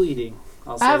 mortality is fleeting.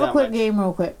 I'll say I have a that quick much. game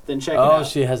real quick. Then check it Oh, out.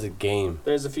 she has a game.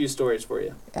 There's a few stories for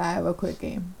you. I have a quick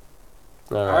game.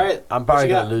 All right. I'm probably What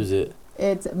you gonna got? lose it.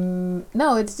 It's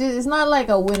no, it's just, it's not like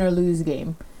a win or lose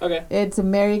game. Okay. It's a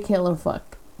marry, kill, or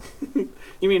fuck.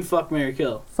 You mean fuck, marry,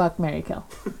 kill? Fuck, marry, kill.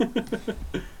 I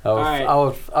would,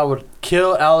 Alright. I would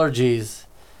kill allergies.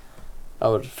 I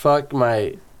would fuck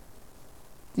my.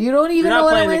 You don't even You're not know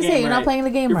what I'm playing gonna the say. game You're not right. playing the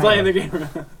game You're right. playing the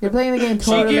game. You're playing the game She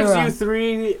totally gives wrong. you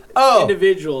 3 Oh.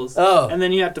 individuals, Oh. and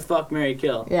then you have to fuck, marry,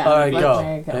 kill. Yeah. All right, fuck, go.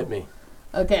 marry, kill. Hit me.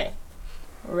 Okay.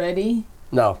 Ready?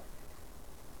 No.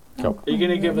 Go. Are you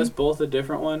gonna give Ready? us both a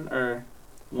different one or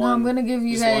one? No, I'm gonna give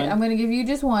you Just guys. one? I'm gonna give you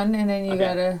just one, and then you Okay.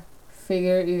 gotta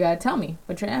you gotta tell me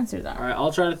what your answers are. All right,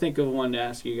 I'll try to think of one to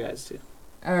ask you guys too.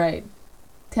 All right.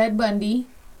 Ted Bundy.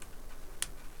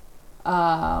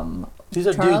 These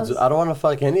are Charles? dudes. I don't want to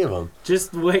fuck any of them.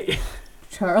 Just wait.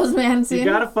 Charles Manson. You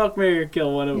gotta fuck, marry, or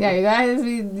kill one of them. Yeah, you guys.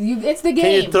 It's the game.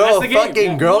 Can you throw That's a the game.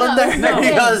 fucking Yeah. girl in No, there? it's the game.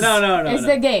 Because- No. It's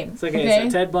the game. It's okay. So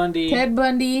Ted Bundy. Ted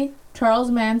Bundy,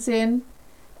 Charles Manson,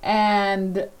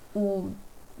 and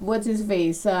what's his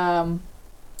face? Dennis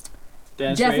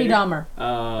Jeffrey Rader? Dahmer.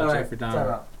 Oh, Jeffrey time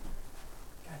Dahmer. out.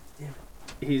 God damn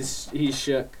it. He's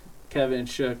shook. Kevin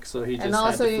shook, so he just And had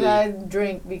also, to you flee. guys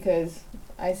drink because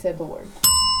I said the word.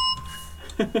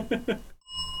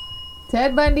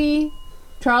 Ted Bundy,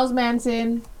 Charles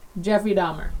Manson, Jeffrey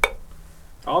Dahmer.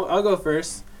 I'll go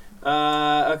first.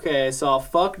 Okay, so I'll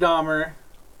fuck Dahmer.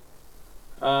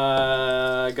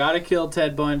 Gotta kill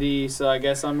Ted Bundy, so I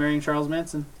guess I'm marrying Charles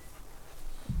Manson.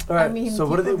 All right. I mean, so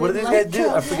what do people these didn't guys like do?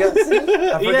 I Charles forgot.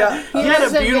 I He forgot. had, He he had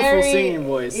has a a beautiful very- singing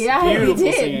voice. Yeah, Beautiful he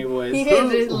did. singing voice. He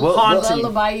did just Haunting.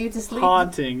 lullaby you to sleep.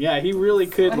 Haunting. Yeah, he really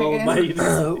could Fucking- lullaby you to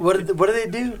sleep. What do they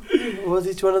do? What was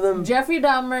each one of them? Jeffrey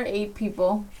Dahmer ate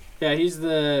people. Yeah, he's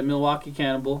the Milwaukee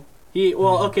cannibal. He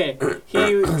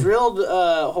drilled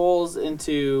holes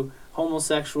into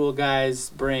homosexual guys'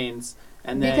 brains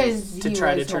and then Because to he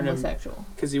try was to turn homosexual.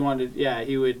 because he wanted. Yeah,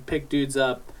 he would pick dudes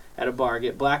up at a bar,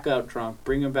 get blackout drunk,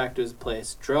 bring them back to his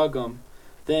place, drug them,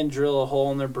 then drill a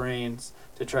hole in their brains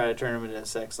to try to turn them into a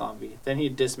sex zombie. Then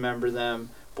he'd dismember them,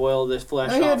 boil this flesh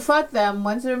No, he would off. fuck them.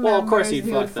 Once they're Well, of course members, he'd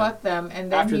he would fuck them. fuck them.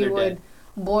 And then After he they're would dead.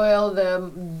 boil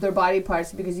their body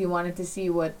parts because he wanted to see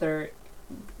what their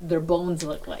bones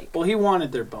look like. Well, he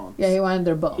wanted their bones. Yeah, he wanted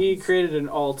their bones. He created an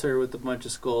altar with a bunch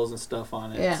of skulls and stuff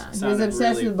on it. Yeah, he was Sounded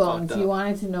obsessed really with bones. fucked He up.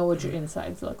 wanted to know what your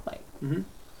insides look like. Mm-hmm.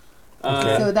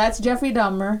 Okay. So that's Jeffrey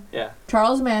Dahmer. Yeah.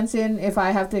 Charles Manson, if I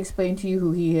have to explain to you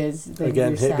who he is, then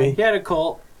Again, you're hit sad. me. He had a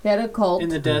cult He had a cult. in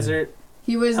the desert.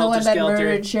 He was the one that Helter-skelter.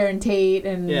 murdered Sharon Tate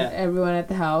and Yeah. everyone at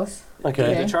the house. Okay.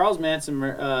 Okay. The Charles Manson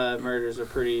murders are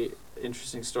pretty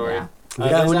interesting story. Yeah. The guy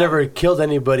there's who that- never killed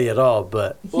anybody at all,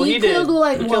 but Well, he he did. killed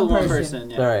like He one killed person. one person.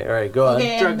 Yeah. all right, go on.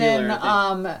 Okay, Drug and then dealer,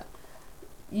 I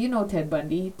you know Ted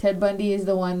Bundy. Ted Bundy is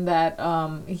the one that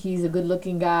he's a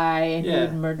good-looking guy and he Yeah.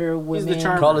 would murder women. the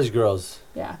charmer. College girls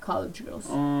Yeah, college girls.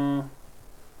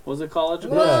 Was it college?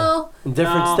 Yeah. Well, in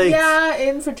different No. states. yeah,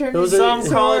 in fraternities. Those are-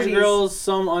 Some college sororities. girls,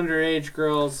 some underage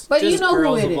girls. But you just know who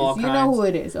girls it of is. all You know kinds. who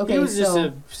it is. Okay, He was so just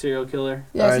a serial killer.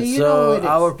 yeah, all so right, you know who it is.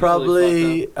 I would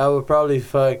Really probably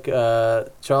fuck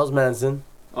Charles Manson,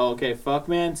 Oh, okay, fuck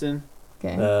Manson.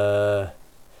 Okay.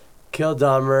 kill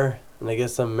Dahmer, and I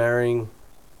guess I'm marrying.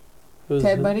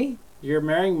 Ted Bundy. You're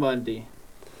marrying Bundy.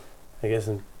 I guess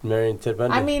I'm marrying Ted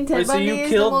Bundy. I mean, Ted Wait, so Bundy you is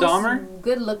killed the most Dahmer?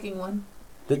 good-looking one.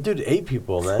 that dude ate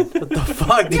people, man. What the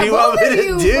fuck do Yeah, you want both me of to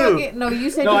you do? fucking- no, you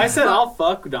said No, you I said fuck- I'll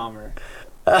fuck Dahmer.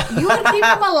 You would keep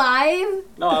him alive?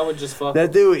 No, I would just fuck.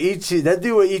 That dude will eat you. That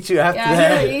dude will eat you after Yeah,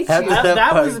 that. he'll eat After you.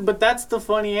 that fuck. was, but that's the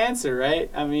funny answer, right?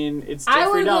 I mean, it's I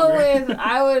Jeffrey would Dahmer.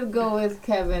 I would go with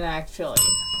Kevin actually.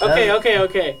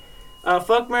 Okay.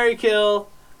 Fuck, marry, kill.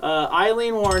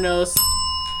 Eileen Warnos.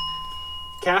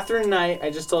 Catherine Knight. I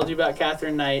just told you about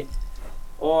Catherine Knight.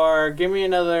 Or give me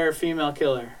another female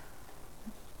killer.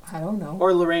 I don't know.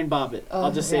 Or Lorraine Bobbitt. Oh,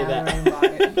 I'll just say yeah, that. Lorraine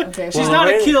Bobbitt. Okay, She's fine. not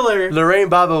a Lorraine- killer. Lorraine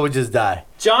Bobbitt would just die.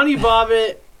 Johnny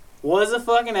Bobbitt was a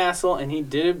fucking asshole and he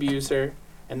did abuse her.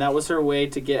 And that was her way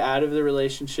to get out of the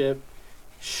relationship.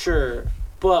 Sure.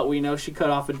 But we know she cut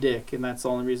off a dick and that's the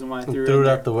only reason why I threw, Threw it it in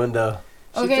out there. the window.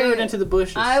 She Okay, threw it into the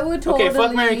bushes. I would totally. Okay,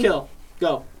 fuck, marry, kill.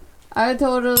 Go. I would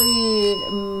totally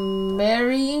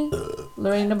marry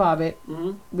Lorraine Bobbitt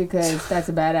Mm-hmm. because that's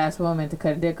a badass woman to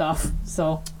cut a dick off.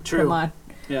 So True. come on.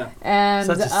 Yeah. And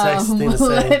Such a sexy thing to say.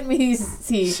 let me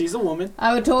see. She's a woman.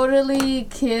 I would totally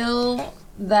kill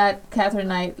that Catherine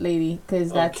Knight lady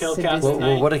because Oh, that's kill sadistic. Catherine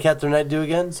Knight. What did Catherine Knight do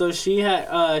again? So she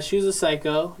was a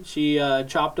psycho. She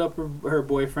chopped up her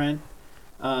boyfriend,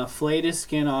 flayed his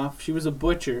skin off. She was a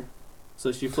butcher.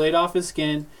 So she flayed off his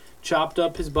skin, chopped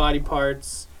up his body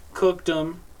parts, cooked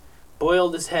him,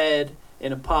 boiled his head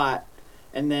in a pot,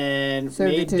 and then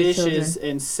Served it made to his dishes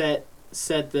children. and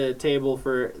set the table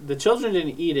for the children.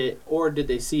 Didn't eat it, or did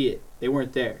they see it? They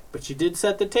weren't there. But she did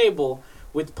set the table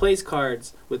with place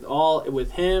cards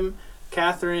with him,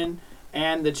 Catherine,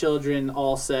 and the children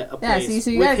all set a Yeah, place. see, so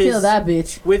you with gotta kill that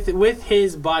bitch. with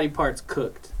his body parts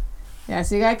cooked Yeah,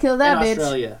 so you gotta kill that in bitch.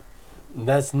 Australia.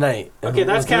 That's Knight. Okay,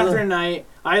 that's What's the other- Catherine Knight.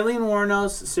 Eileen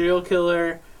Warnos, serial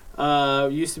killer,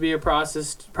 used to be a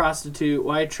prostitute,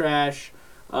 white trash,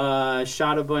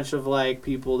 shot a bunch of like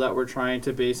people that were trying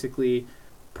to basically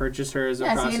purchase her as a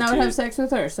Yeah, so prostitute. you would have sex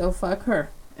with her, so fuck her.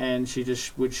 And she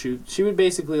just would shoot. She would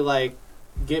basically like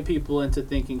get people into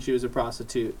thinking she was a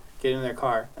prostitute, get in their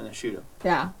car, and then shoot him.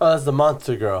 Yeah. Oh, that's the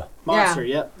monster girl. Monster,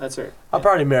 yep, that's her. I'll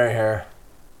probably marry her.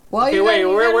 Well, Okay, you wait,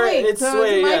 gotta we're wait. it's So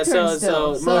wait, it's my yeah. turn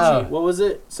So still. Mochi, what was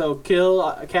it? So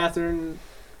kill Catherine.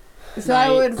 So I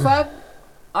would fuck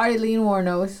Eileen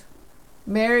Warnos,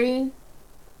 marry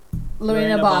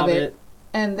Lorena Bobbitt,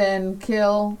 and then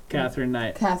kill Catherine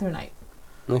Knight. Catherine Knight.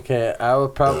 Okay, I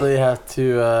would probably have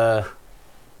to.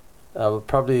 I would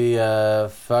probably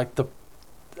fuck the.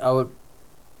 I would.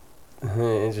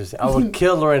 Interesting. I would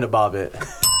kill Lorena Bobbitt.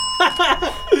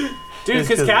 Dude,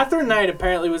 because Catherine Knight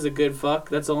apparently was a good fuck.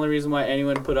 That's the only reason why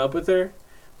anyone put up with her.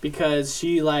 Because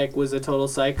she, like, was a total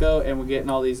psycho and would get in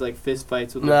all these, like, fist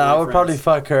fights with her I would probably boyfriends.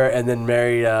 fuck her and then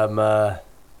marry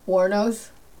Warnos.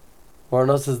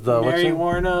 Warnos is the Mary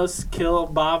what's her- Warnos, kill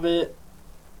Bobbitt,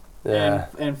 Yeah,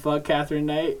 and fuck Catherine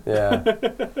Knight. yeah.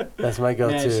 That's my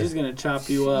go-to. Man, she's gonna chop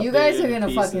you up. You guys dude, are in gonna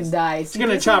pieces. fucking die. She's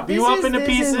gonna chop you up into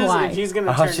pieces, and she's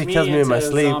gonna How turn she me kills me in into my a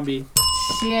sleep. zombie.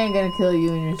 She ain't gonna kill you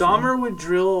in your sleep. Dahmer would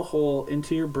drill a hole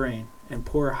into your brain and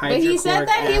pour But hydrochloric he said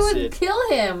that acid. he would kill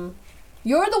him.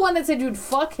 You're the one that said you'd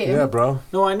fuck him. Yeah, bro.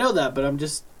 No, I know that, but I'm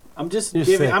just You're giving.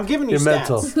 sick. I'm giving you You're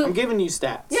stats. mental. I'm giving you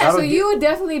stats. Yeah, I so don't you would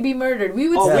definitely be murdered. We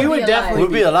would Oh, still we be would alive. definitely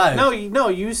We'd be alive. No,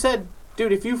 you said,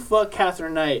 dude, if you fuck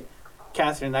Catherine Knight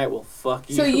will fuck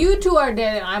you. So you two are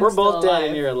dead and I'm We're still both alive. dead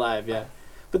and you're alive, yeah.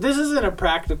 But this isn't a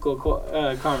practical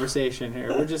conversation here.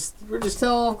 We're just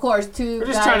So of course we're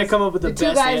just trying to come up with the two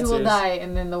best guys answers. will die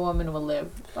and then the woman will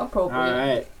live.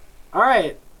 Appropriate. All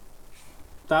right.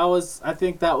 I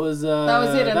think that was it,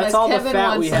 unless that's all Kevin the fat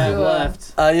wants we to have do a-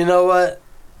 left. You know what?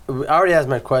 I already asked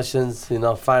my questions.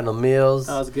 Final meals.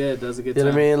 That was good. That was a good You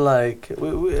know time. what I mean? Like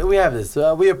we have this.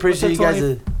 We appreciate you What's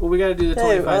guys. the Well, we got to do the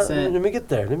 25 cent. Let me get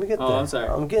there. Oh, I'm sorry.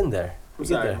 I'm getting there. I'm Get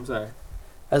sorry. there. I'm sorry.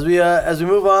 As we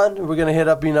move on, we're gonna hit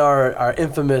up our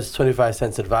infamous 25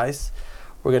 cents advice.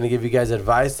 We're gonna give you guys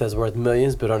advice that's worth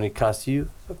millions but only costs you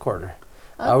a quarter.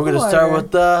 We're gonna start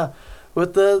with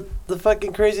the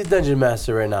fucking crazy dungeon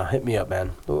master right now. Hit me up, man.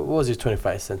 What was your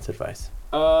 25 cents advice?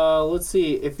 Let's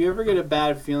see. If you ever get a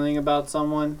bad feeling about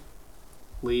someone,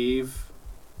 leave.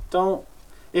 Don't.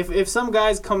 If some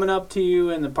guy's coming up to you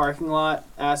in the parking lot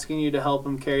asking you to help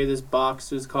him carry this box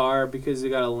to his car because he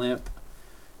got a limp,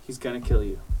 he's gonna kill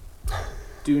you.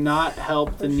 Do not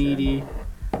help the needy.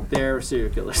 They're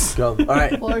serial killers. Go. All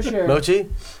right. For sure. Mochi,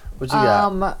 what you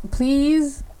got?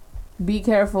 Please be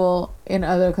careful in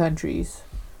other countries.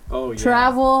 Oh yeah.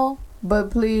 Travel, but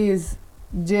please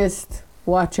just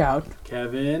watch out.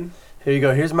 Kevin. Here you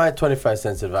go. Here's my 25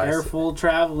 cents advice. Careful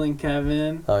traveling,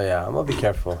 Kevin. Oh yeah, I'm gonna be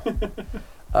careful.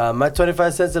 My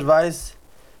 25 cents advice: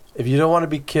 if you don't want to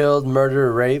be killed, murdered,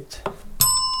 or raped,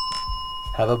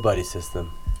 have a buddy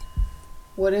system.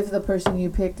 What if the person you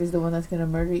picked is the one that's gonna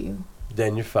murder you?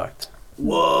 Then you're fucked.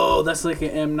 Whoa, that's like an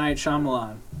M. Night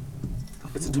Shyamalan.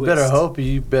 It's a You twist. better hope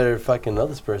you better fucking know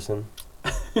this person.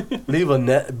 leave a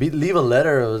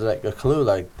letter or like a clue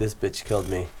like this bitch killed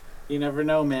me. You never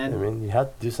know, I man. mean, you have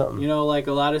to do something. You know, like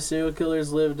a lot of serial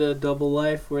killers lived a double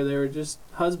life where they were just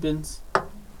husbands or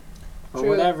True.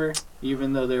 whatever,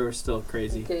 even though they were still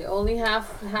crazy. Okay, only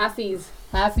halfies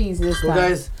this So time.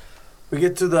 guys, we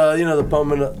get to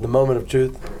the moment of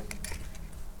truth.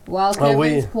 While Oh,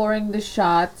 Kevin's pouring the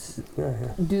shots, Yeah.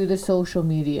 do the social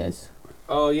medias.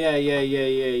 Oh yeah.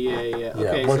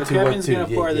 Okay, one, so two, Kevin's 1, 2. gonna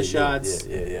pour the shots,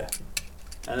 Yeah.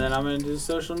 and then I'm gonna do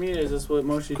social media. That's what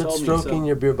Moshi Quit told me. stroking So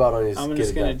your beer bottle on your I'm skin.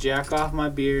 just gonna jack off my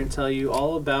beer and tell you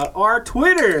all about our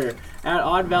Twitter at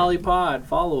Odd Valley Pod.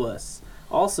 Follow us.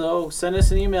 Also, send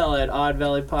us an email at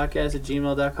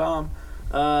oddvalleypodcast@gmail.com.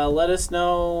 Let us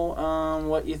know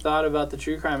what you thought about the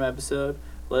true crime episode.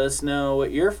 Let us know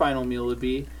what your final meal would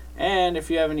be. And if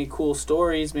you have any cool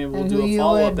stories, maybe we'll And do who a you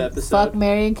follow-up would episode. fuck,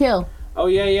 marry, and kill. Oh,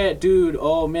 yeah, dude.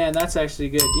 Oh, man, that's actually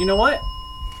good. You know what?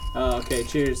 Oh, okay,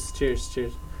 cheers.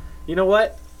 You know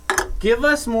what? Give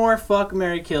us more fuck,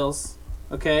 marry, kills,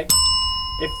 okay?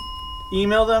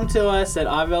 Email them to us at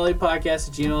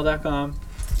oddvalleypodcast@gmail.com,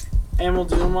 and we'll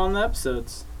do them on the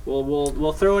episodes.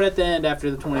 We'll throw it at the end after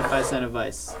the 25 cent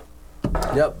advice.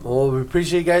 Yep. Well, we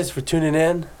appreciate you guys for tuning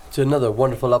in to another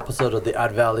wonderful episode of the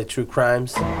Odd Valley True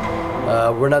Crimes.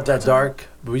 We're not that dark,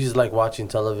 but we just like watching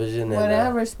television. And,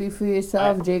 Whatever, speak for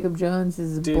yourself. Jacob Jones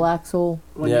is a Dude, black soul.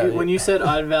 When you said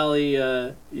Odd Valley,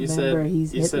 you Remember,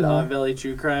 he's said Hitler. Odd Valley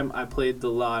True Crime. I played the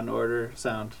Law and Order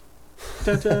sound.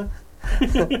 Ta-ta.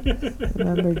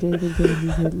 Remember, Jacob Jones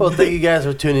is Hitler. Well, thank you guys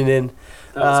for tuning in.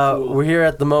 That was cool. We're here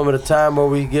at the moment of time where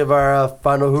we give our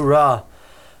final hoorah.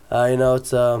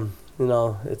 It's our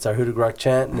Hoodoo Rock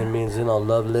chant, and it means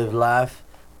love, live, laugh,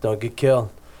 don't get killed.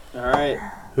 All right.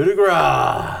 Coup de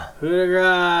grace. Coup de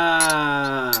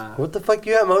grace. What the fuck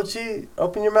you at, Mochi?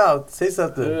 Open your mouth. Say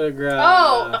something. Coup de grace.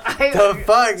 Oh, The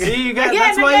fuck? See, you got. Again,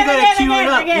 That's why you gotta again, cue it again,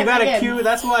 up. again, You gotta again. cue.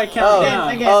 That's why I count Oh, down.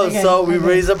 Again. so we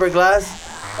raise up our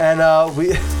glass and we.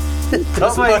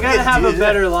 That's why you gotta have a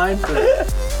better line for it.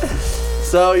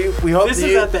 So we hope This that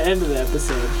is you. at the end of the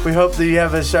episode. We hope that you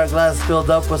have a shot glass filled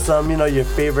up with some, your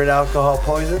favorite alcohol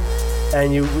poison,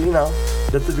 and you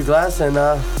lift up your glass and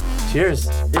cheers.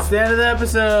 It's the end of the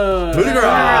episode. Coup de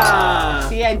grace.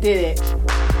 See, I did it.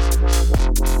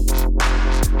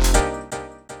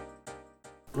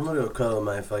 I'm gonna go color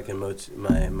my fucking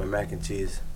my mac and cheese.